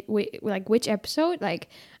on it, like which episode. Like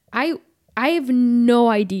I have no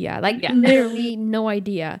idea, literally no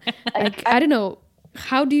idea. Like, I don't know.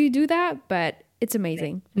 How do you do that? But it's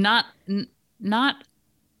amazing. Not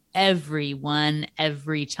everyone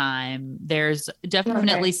every time. There's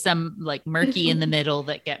definitely some like murky in the middle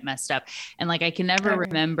that get messed up. And like I can never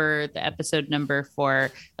remember the episode number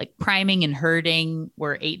for like priming and herding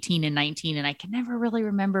were 18 and 19. And I can never really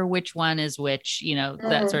remember which one is which,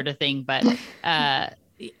 that sort of thing. But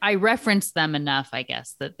I reference them enough, I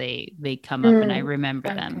guess, that they come up and I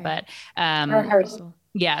remember them. But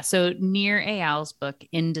yeah, so Nir Eyal's book,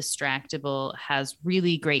 Indistractable, has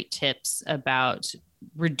really great tips about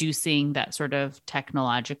reducing that sort of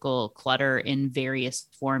technological clutter in various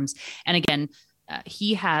forms. And again,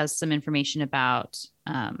 he has some information about,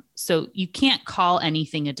 so you can't call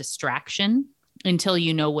anything a distraction until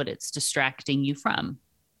you know what it's distracting you from.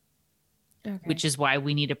 Okay. Which is why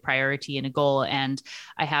we need a priority and a goal. And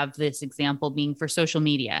I have this example being for social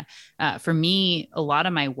media. For me, a lot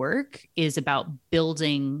of my work is about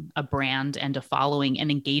building a brand and a following and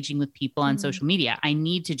engaging with people on social media. I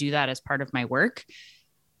need to do that as part of my work.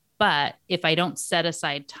 But if I don't set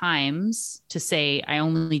aside times to say I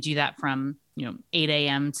only do that from 8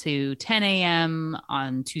 a.m. to 10 a.m.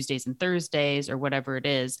 on Tuesdays and Thursdays or whatever it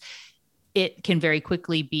is, it can very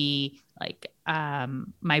quickly be like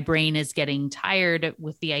my brain is getting tired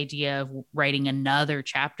with the idea of writing another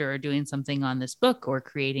chapter or doing something on this book or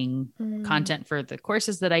creating content for the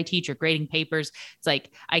courses that I teach or grading papers. It's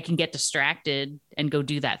like I can get distracted and go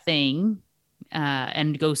do that thing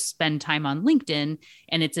and go spend time on LinkedIn.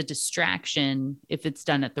 And it's a distraction if it's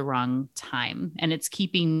done at the wrong time. And it's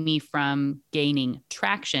keeping me from gaining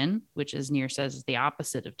traction, which, as Nir says, is the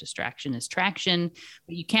opposite of distraction is traction.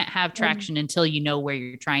 But you can't have traction until you know where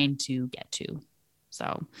you're trying to get to.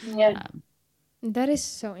 So, that is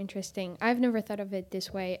so interesting. I've never thought of it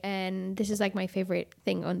this way. And this is like my favorite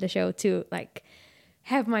thing on the show to like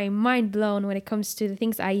have my mind blown when it comes to the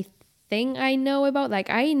things I think I know about. Like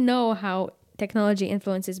I know how technology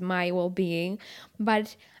influences my well-being,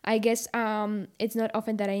 but I guess it's not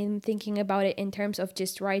often that I'm thinking about it in terms of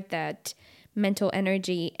just that mental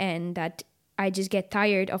energy, and that I just get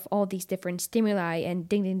tired of all these different stimuli and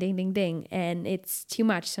ding ding ding ding ding, and it's too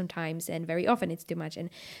much sometimes, and very often it's too much.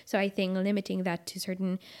 And so I think limiting that to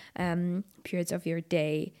certain periods of your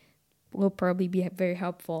day will probably be very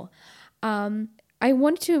helpful. I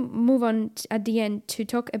want to move on at the end to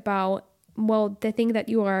talk about, well, the thing that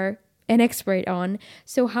you are an expert on.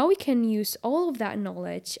 So how we can use all of that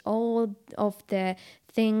knowledge, all of the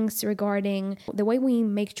things regarding the way we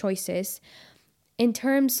make choices in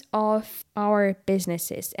terms of our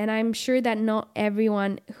businesses. And I'm sure that not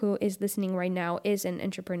everyone who is listening right now is an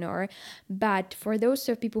entrepreneur, but for those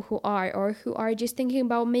of people who are, or who are just thinking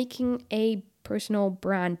about making a personal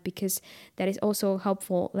brand, because that is also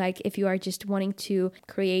helpful. Like if you are just wanting to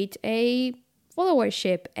create a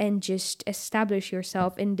followership and just establish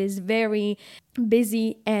yourself in this very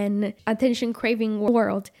busy and attention craving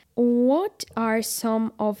world, what are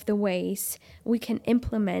some of the ways we can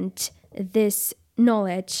implement this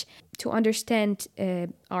knowledge to understand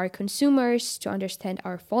our consumers, to understand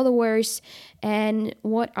our followers, and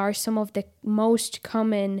what are some of the most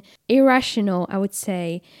common irrational, I would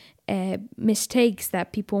say, mistakes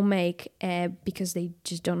that people make because they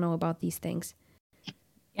just don't know about these things?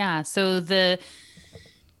 Yeah. So the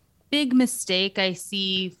big mistake I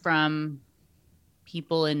see from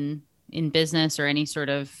people in business or any sort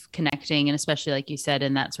of connecting, and especially like you said,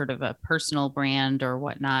 in that sort of a personal brand or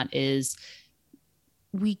whatnot, is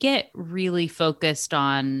we get really focused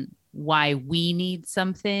on why we need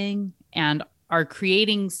something and are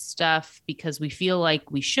creating stuff because we feel like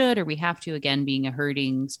we should or we have to, again, being a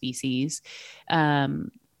herding species,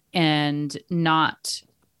 and not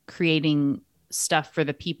creating stuff for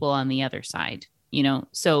the people on the other side,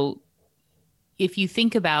 So if you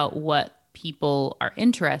think about what people are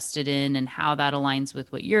interested in and how that aligns with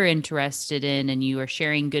what you're interested in, and you are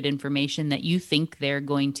sharing good information that you think they're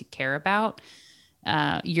going to care about,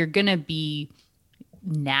 you're going to be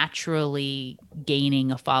naturally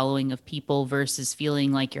gaining a following of people versus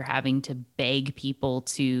feeling like you're having to beg people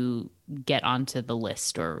to get onto the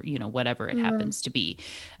list or, whatever it happens to be.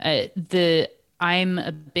 I'm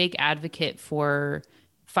a big advocate for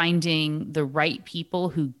finding the right people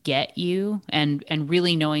who get you and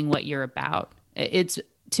really knowing what you're about. It's,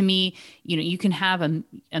 to me, you can have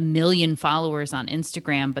a million followers on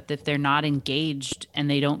Instagram, but if they're not engaged and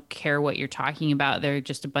they don't care what you're talking about, they're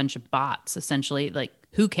just a bunch of bots, essentially. Like,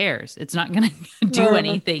 who cares? It's not going to do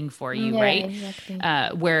anything for you, right?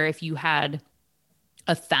 Exactly. Where if you had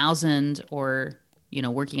 1,000 or,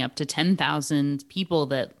 working up to 10,000 people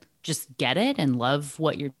that just get it and love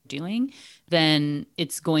what you're doing, then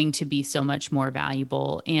it's going to be so much more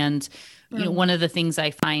valuable. And, one of the things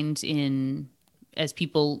I find as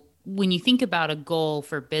people, when you think about a goal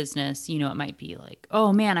for business, it might be like,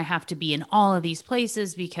 oh man, I have to be in all of these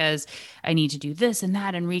places because I need to do this and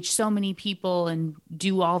that and reach so many people and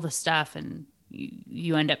do all the stuff. And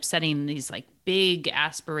you end up setting these like big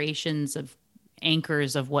aspirations of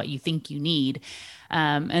anchors of what you think you need.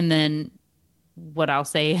 And then what I'll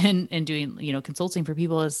say in doing, consulting for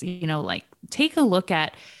people is, like, take a look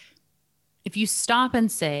at, if you stop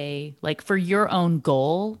and say, like, for your own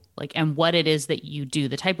goal, like, and what it is that you do,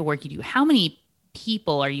 the type of work you do, how many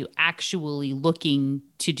people are you actually looking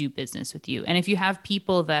to do business with you? And if you have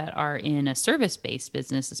people that are in a service-based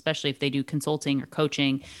business, especially if they do consulting or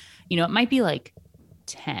coaching, it might be like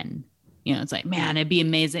 10. It's like, man, it'd be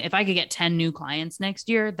amazing. If I could get 10 new clients next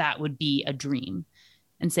year, that would be a dream.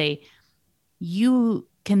 And say, you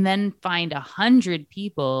can then find 100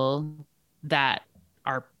 people that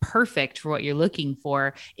are perfect for what you're looking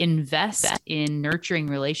for, invest in nurturing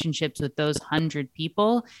relationships with those 100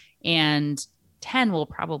 people, and 10 will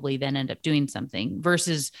probably then end up doing something,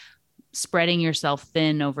 versus spreading yourself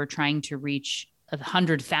thin over trying to reach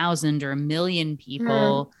 100,000 or 1,000,000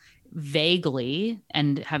 people vaguely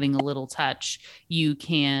and having a little touch. You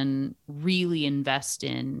can really invest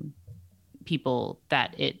in people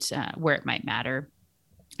that where it might matter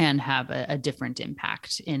and have a different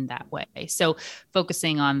impact in that way. So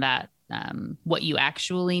focusing on that, what you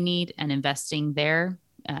actually need and investing there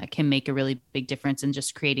can make a really big difference in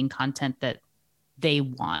just creating content that they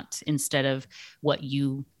want instead of what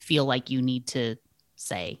you feel like you need to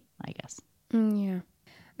say, I guess. Yeah.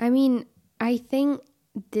 I mean, I think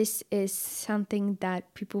this is something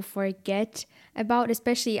that people forget about,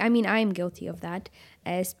 especially, I mean, I'm guilty of that,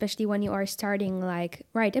 especially when you are starting like,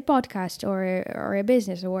 right, a podcast or a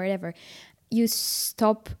business or whatever. You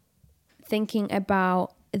stop thinking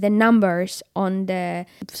about the numbers on the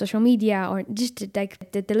social media or just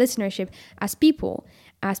like the listenership as people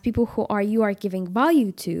who are you are giving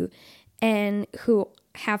value to and who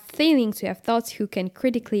have feelings, who have thoughts, who can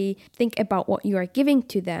critically think about what you are giving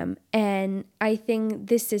to them. And I think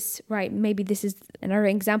this is right. Maybe this is another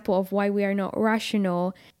example of why we are not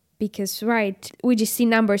rational, because right, we just see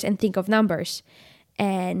numbers and think of numbers.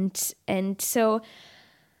 And so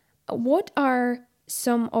what are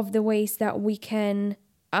some of the ways that we can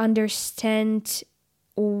understand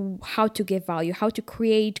how to give value, how to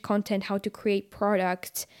create content, how to create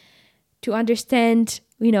products, to understand,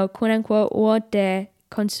 quote unquote, what the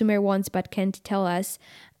consumer wants but can't tell us,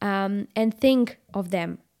 and think of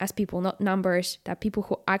them as people, not numbers, that people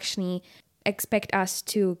who actually expect us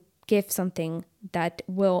to give something that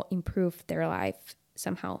will improve their life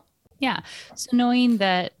somehow. Yeah. So knowing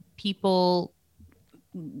that people,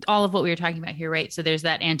 all of what we were talking about here, right? So there's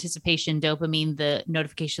that anticipation dopamine, the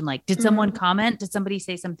notification, like, did someone comment? Did somebody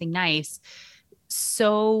say something nice?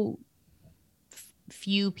 So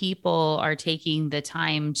few people are taking the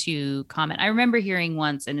time to comment. I remember hearing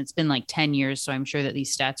once, and it's been like 10 years, so I'm sure that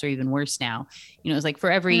these stats are even worse now. It was like for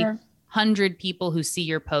every 100 people who see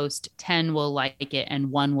your post, 10 will like it and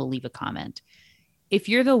 1 will leave a comment. If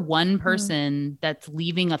you're the one person that's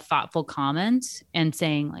leaving a thoughtful comment and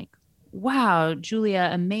saying like, wow, Julia,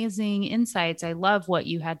 amazing insights. I love what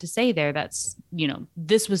you had to say there. That's,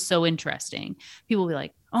 this was so interesting. People will be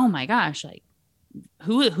like, oh my gosh, like,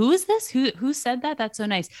 who is this? Who said that? That's so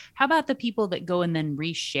nice. How about the people that go and then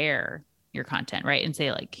reshare your content, right? And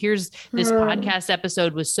say like, here's this podcast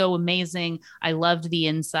episode was so amazing. I loved the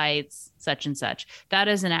insights, such and such. That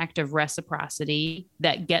is an act of reciprocity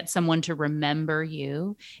that gets someone to remember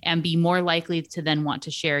you and be more likely to then want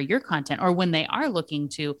to share your content. Or when they are looking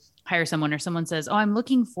to hire someone, or someone says, oh, I'm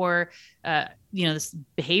looking for, this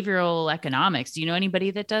behavioral economics. Do you know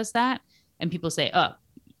anybody that does that? And people say, oh,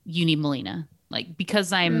 you need Melina. Like,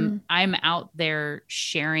 because I'm out there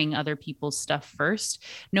sharing other people's stuff first,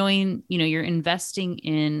 knowing, you're investing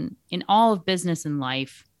in all of business and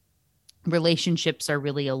life. Relationships are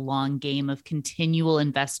really a long game of continual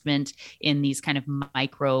investment in these kind of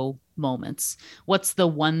micro moments. What's the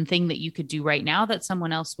one thing that you could do right now that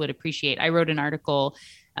someone else would appreciate? I wrote an article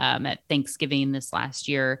at Thanksgiving this last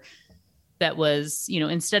year that was,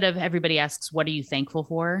 instead of everybody asks, what are you thankful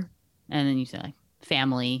for? And then you say like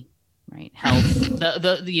family, right?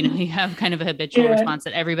 Health, you have kind of a habitual response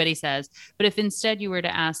that everybody says. But if instead you were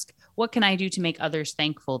to ask, what can I do to make others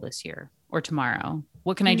thankful this year or tomorrow?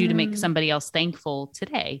 What can I do to make somebody else thankful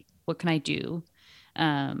today? What can I do?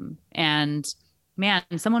 And man,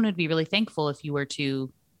 someone would be really thankful if you were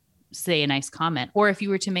to say a nice comment, or if you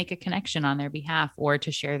were to make a connection on their behalf, or to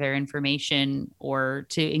share their information, or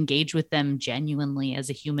to engage with them genuinely as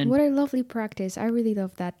a human. What a lovely practice. I really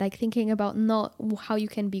love that. Like thinking about not how you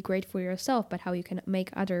can be grateful yourself, but how you can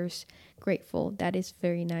make others grateful. That is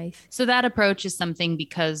very nice. So that approach is something,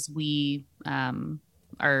 because we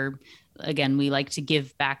we like to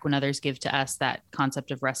give back when others give to us, that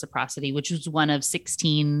concept of reciprocity, which was one of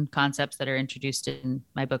 16 concepts that are introduced in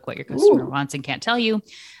my book, What Your Customer Wants and Can't Tell You.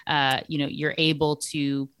 You're able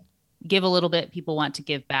to give a little bit. People want to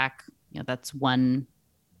give back. That's one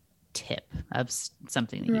tip of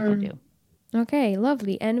something that you can do. Okay,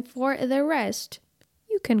 lovely. And for the rest,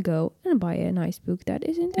 you can go and buy a nice book that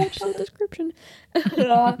is in the episode description.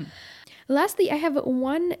 Lastly, I have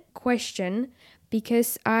one question,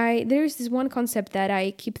 because there's this one concept that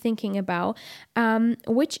I keep thinking about,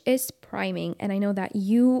 which is priming. And I know that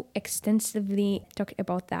you extensively talked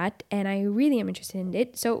about that, and I really am interested in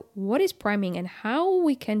it. So what is priming and how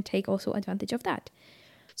we can take also advantage of that?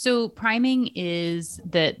 So priming is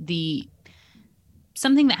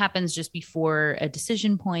something that happens just before a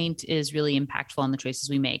decision point is really impactful on the choices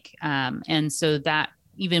we make. And so that,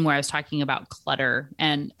 even where I was talking about clutter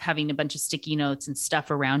and having a bunch of sticky notes and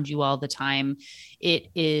stuff around you all the time, it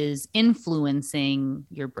is influencing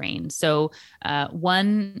your brain. So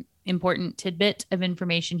one important tidbit of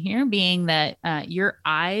information here being that your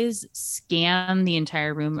eyes scan the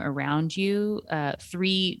entire room around you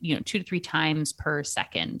 2 to 3 times per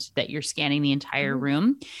second, that you're scanning the entire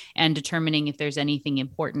room and determining if there's anything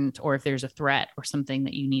important or if there's a threat or something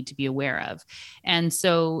that you need to be aware of. And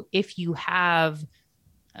so if you have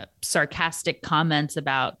sarcastic comments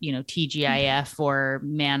about, TGIF or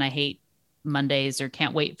man, I hate Mondays or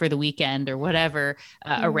can't wait for the weekend or whatever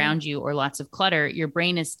around you, or lots of clutter, your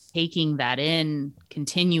brain is taking that in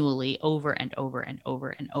continually over and over and over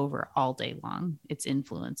and over all day long. It's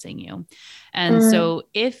influencing you. And so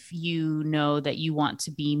if you know that you want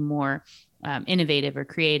to be more innovative or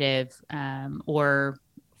creative or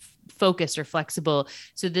focused or flexible.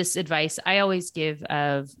 So this advice I always give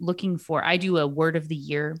of looking for, I do a word of the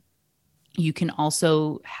year. You can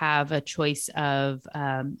also have a choice of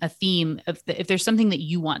a theme of if there's something that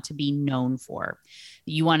you want to be known for,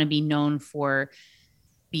 you want to be known for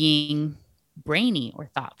being brainy or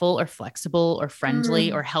thoughtful or flexible or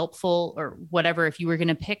friendly or helpful or whatever. If you were going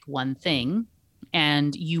to pick one thing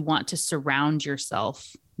and you want to surround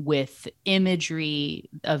yourself with imagery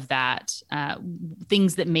of that,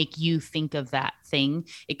 things that make you think of that thing.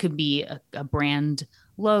 It could be a brand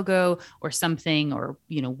logo or something, or,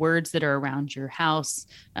 words that are around your house,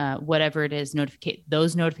 whatever it is,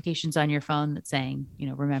 those notifications on your phone that's saying,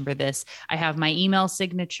 remember this. I have my email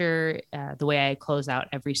signature. The way I close out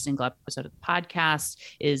every single episode of the podcast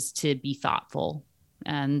is to be thoughtful.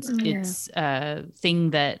 And it's a thing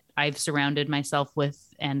that I've surrounded myself with,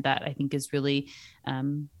 and that I think is really,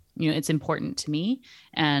 it's important to me.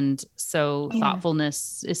 And so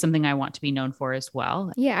thoughtfulness is something I want to be known for as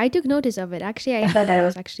well. Yeah, I took notice of it. Actually, I thought that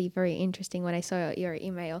was actually very interesting when I saw your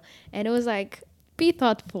email, and it was like, be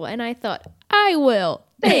thoughtful. And I thought, I will.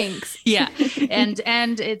 Thanks. Yeah.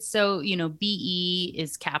 And it's so, BE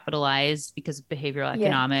is capitalized because of behavioral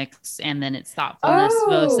economics, and then it's thoughtfulness,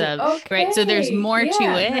 right? So there's more to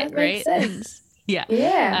it, right? Makes sense.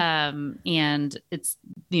 Yeah. And it's,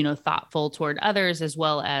 thoughtful toward others, as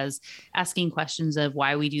well as asking questions of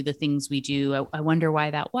why we do the things we do. I wonder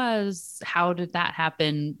why that was. How did that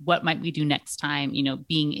happen? What might we do next time?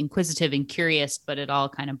 Being inquisitive and curious, but it all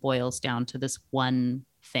kind of boils down to this one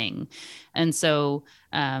thing. And so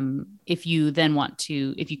if you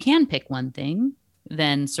can pick one thing,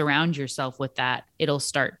 then surround yourself with that. It'll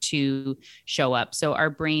start to show up. So our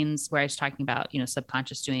brains, where I was talking about,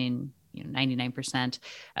 subconscious doing 99%,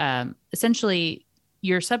 essentially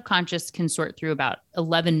your subconscious can sort through about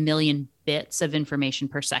 11 million bits of information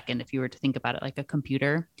per second. If you were to think about it like a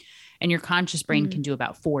computer, and your conscious brain can do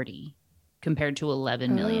about 40 compared to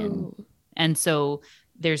 11 million. And so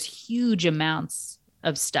there's huge amounts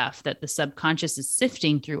of stuff that the subconscious is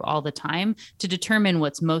sifting through all the time to determine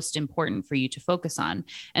what's most important for you to focus on.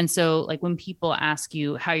 And so like when people ask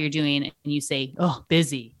you how you're doing and you say, oh,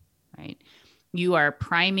 busy, right? You are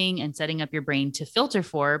priming and setting up your brain to filter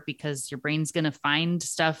for, because your brain's going to find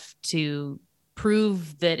stuff to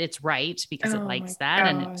prove that it's right because it likes that,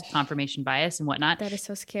 and it's confirmation bias and whatnot. That is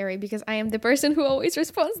so scary, because I am the person who always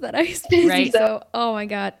responds that I was busy. Right. So, oh my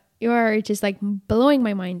God, you are just like blowing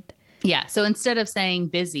my mind. Yeah. So instead of saying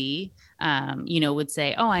busy, would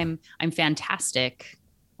say, oh, I'm fantastic.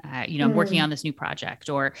 I'm working on this new project,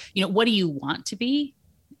 or, what do you want to be?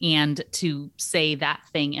 And to say that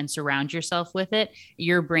thing and surround yourself with it,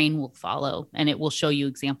 your brain will follow, and it will show you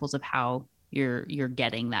examples of how you're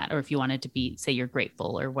getting that. Or if you wanted to be, say you're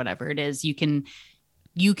grateful or whatever it is, you can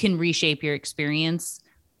reshape your experience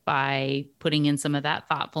by putting in some of that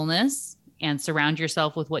thoughtfulness and surround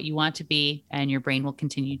yourself with what you want to be. And your brain will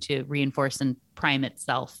continue to reinforce and prime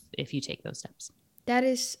itself if you take those steps. That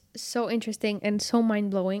is so interesting and so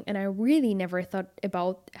mind-blowing. And I really never thought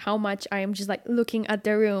about how much I am just like looking at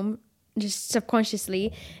the room just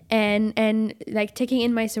subconsciously and like taking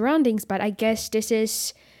in my surroundings. But I guess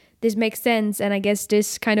this makes sense. And I guess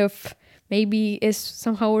this kind of maybe is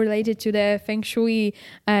somehow related to the feng shui,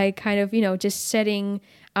 kind of, just setting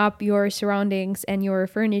up your surroundings and your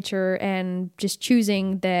furniture and just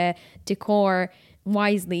choosing the decor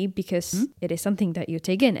wisely, because it is something that you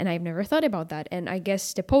take in. And I've never thought about that. And I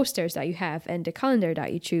guess the posters that you have and the calendar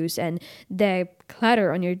that you choose and the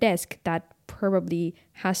clutter on your desk, that probably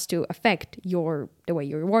has to affect the way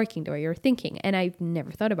you're working, the way you're thinking. And I've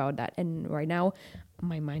never thought about that. And right now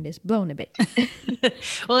my mind is blown a bit.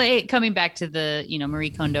 Well, coming back to the, Marie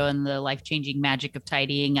Kondo and the life-changing magic of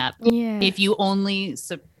tidying up. Yeah. If you only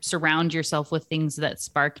surround yourself with things that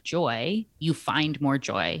spark joy, you find more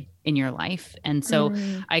joy in your life. And so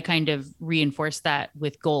I kind of reinforce that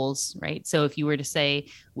with goals, right? So if you were to say,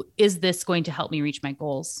 is this going to help me reach my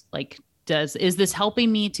goals? Like, is this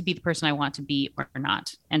helping me to be the person I want to be or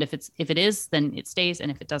not? And if it is, then it stays. And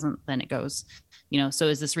if it doesn't, then it goes, so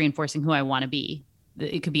is this reinforcing who I want to be?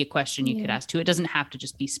 It could be a question you could ask too. It doesn't have to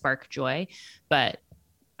just be spark joy, but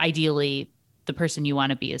ideally the person you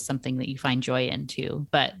want to be is something that you find joy in too.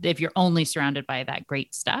 But if you're only surrounded by that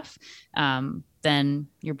great stuff, then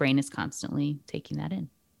your brain is constantly taking that in.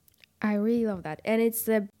 I really love that. And it's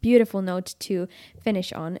a beautiful note to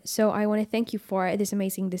finish on. So I want to thank you for this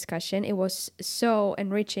amazing discussion. It was so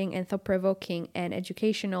enriching and thought-provoking and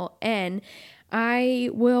educational. And I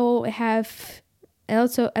will have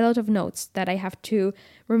also a lot of notes that I have to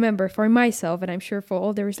remember for myself, and I'm sure for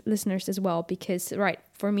all the listeners as well, because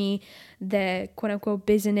for me, the quote-unquote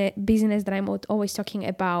business that I'm always talking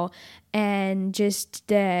about, and just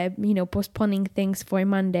the postponing things for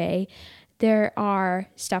Monday, there are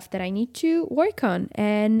stuff that I need to work on,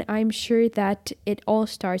 and I'm sure that it all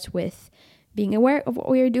starts with being aware of what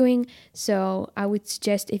we are doing. So I would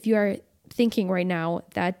suggest, if you are thinking right now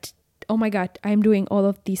that, oh my God, I'm doing all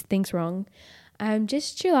of these things wrong,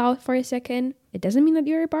 just chill out for a second. It doesn't mean that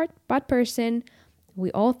you're a bad person. We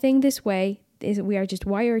all think this way. We are just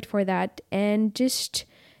wired for that. And just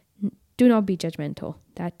do not be judgmental.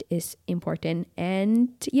 That is important. And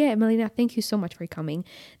yeah, Melina, thank you so much for coming.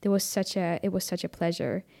 It was such a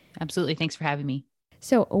pleasure. Absolutely. Thanks for having me.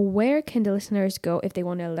 So where can the listeners go if they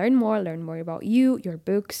want to learn more about you, your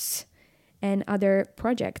books, and other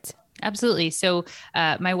projects? Absolutely. So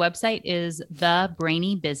my website is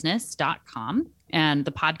thebrainybusiness.com. And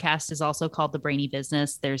the podcast is also called The Brainy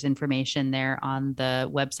Business. There's information there on the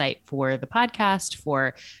website for the podcast,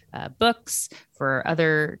 for books, for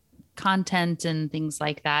other content and things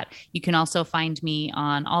like that. You can also find me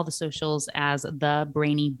on all the socials as The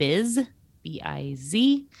Brainy Biz,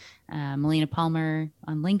 B-I-Z, Melina Palmer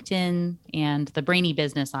on LinkedIn, and The Brainy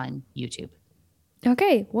Business on YouTube.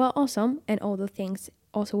 Okay, well, awesome. And all the things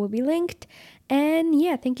also will be linked. And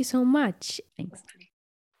yeah, thank you so much. Thanks.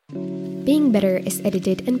 Being Better is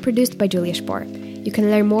edited and produced by Julia Spohr. You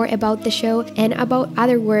can learn more about the show and about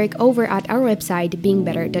other work over at our website,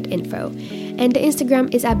 beingbetter.info. And the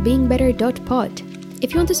Instagram is at beingbetter.pod.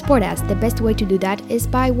 If you want to support us, the best way to do that is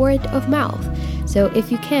by word of mouth. So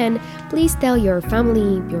if you can, please tell your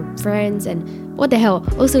family, your friends, and what the hell,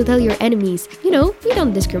 also tell your enemies. We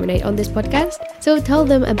don't discriminate on this podcast. So tell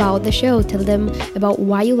them about the show, tell them about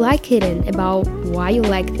why you like it and about why you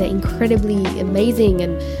like the incredibly amazing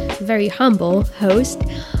and very humble host.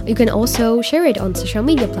 You can also share it on social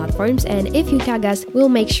media platforms, and if you tag us, we'll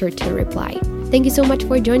make sure to reply. Thank you so much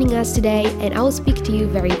for joining us today, and I will speak to you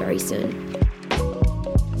very, very soon.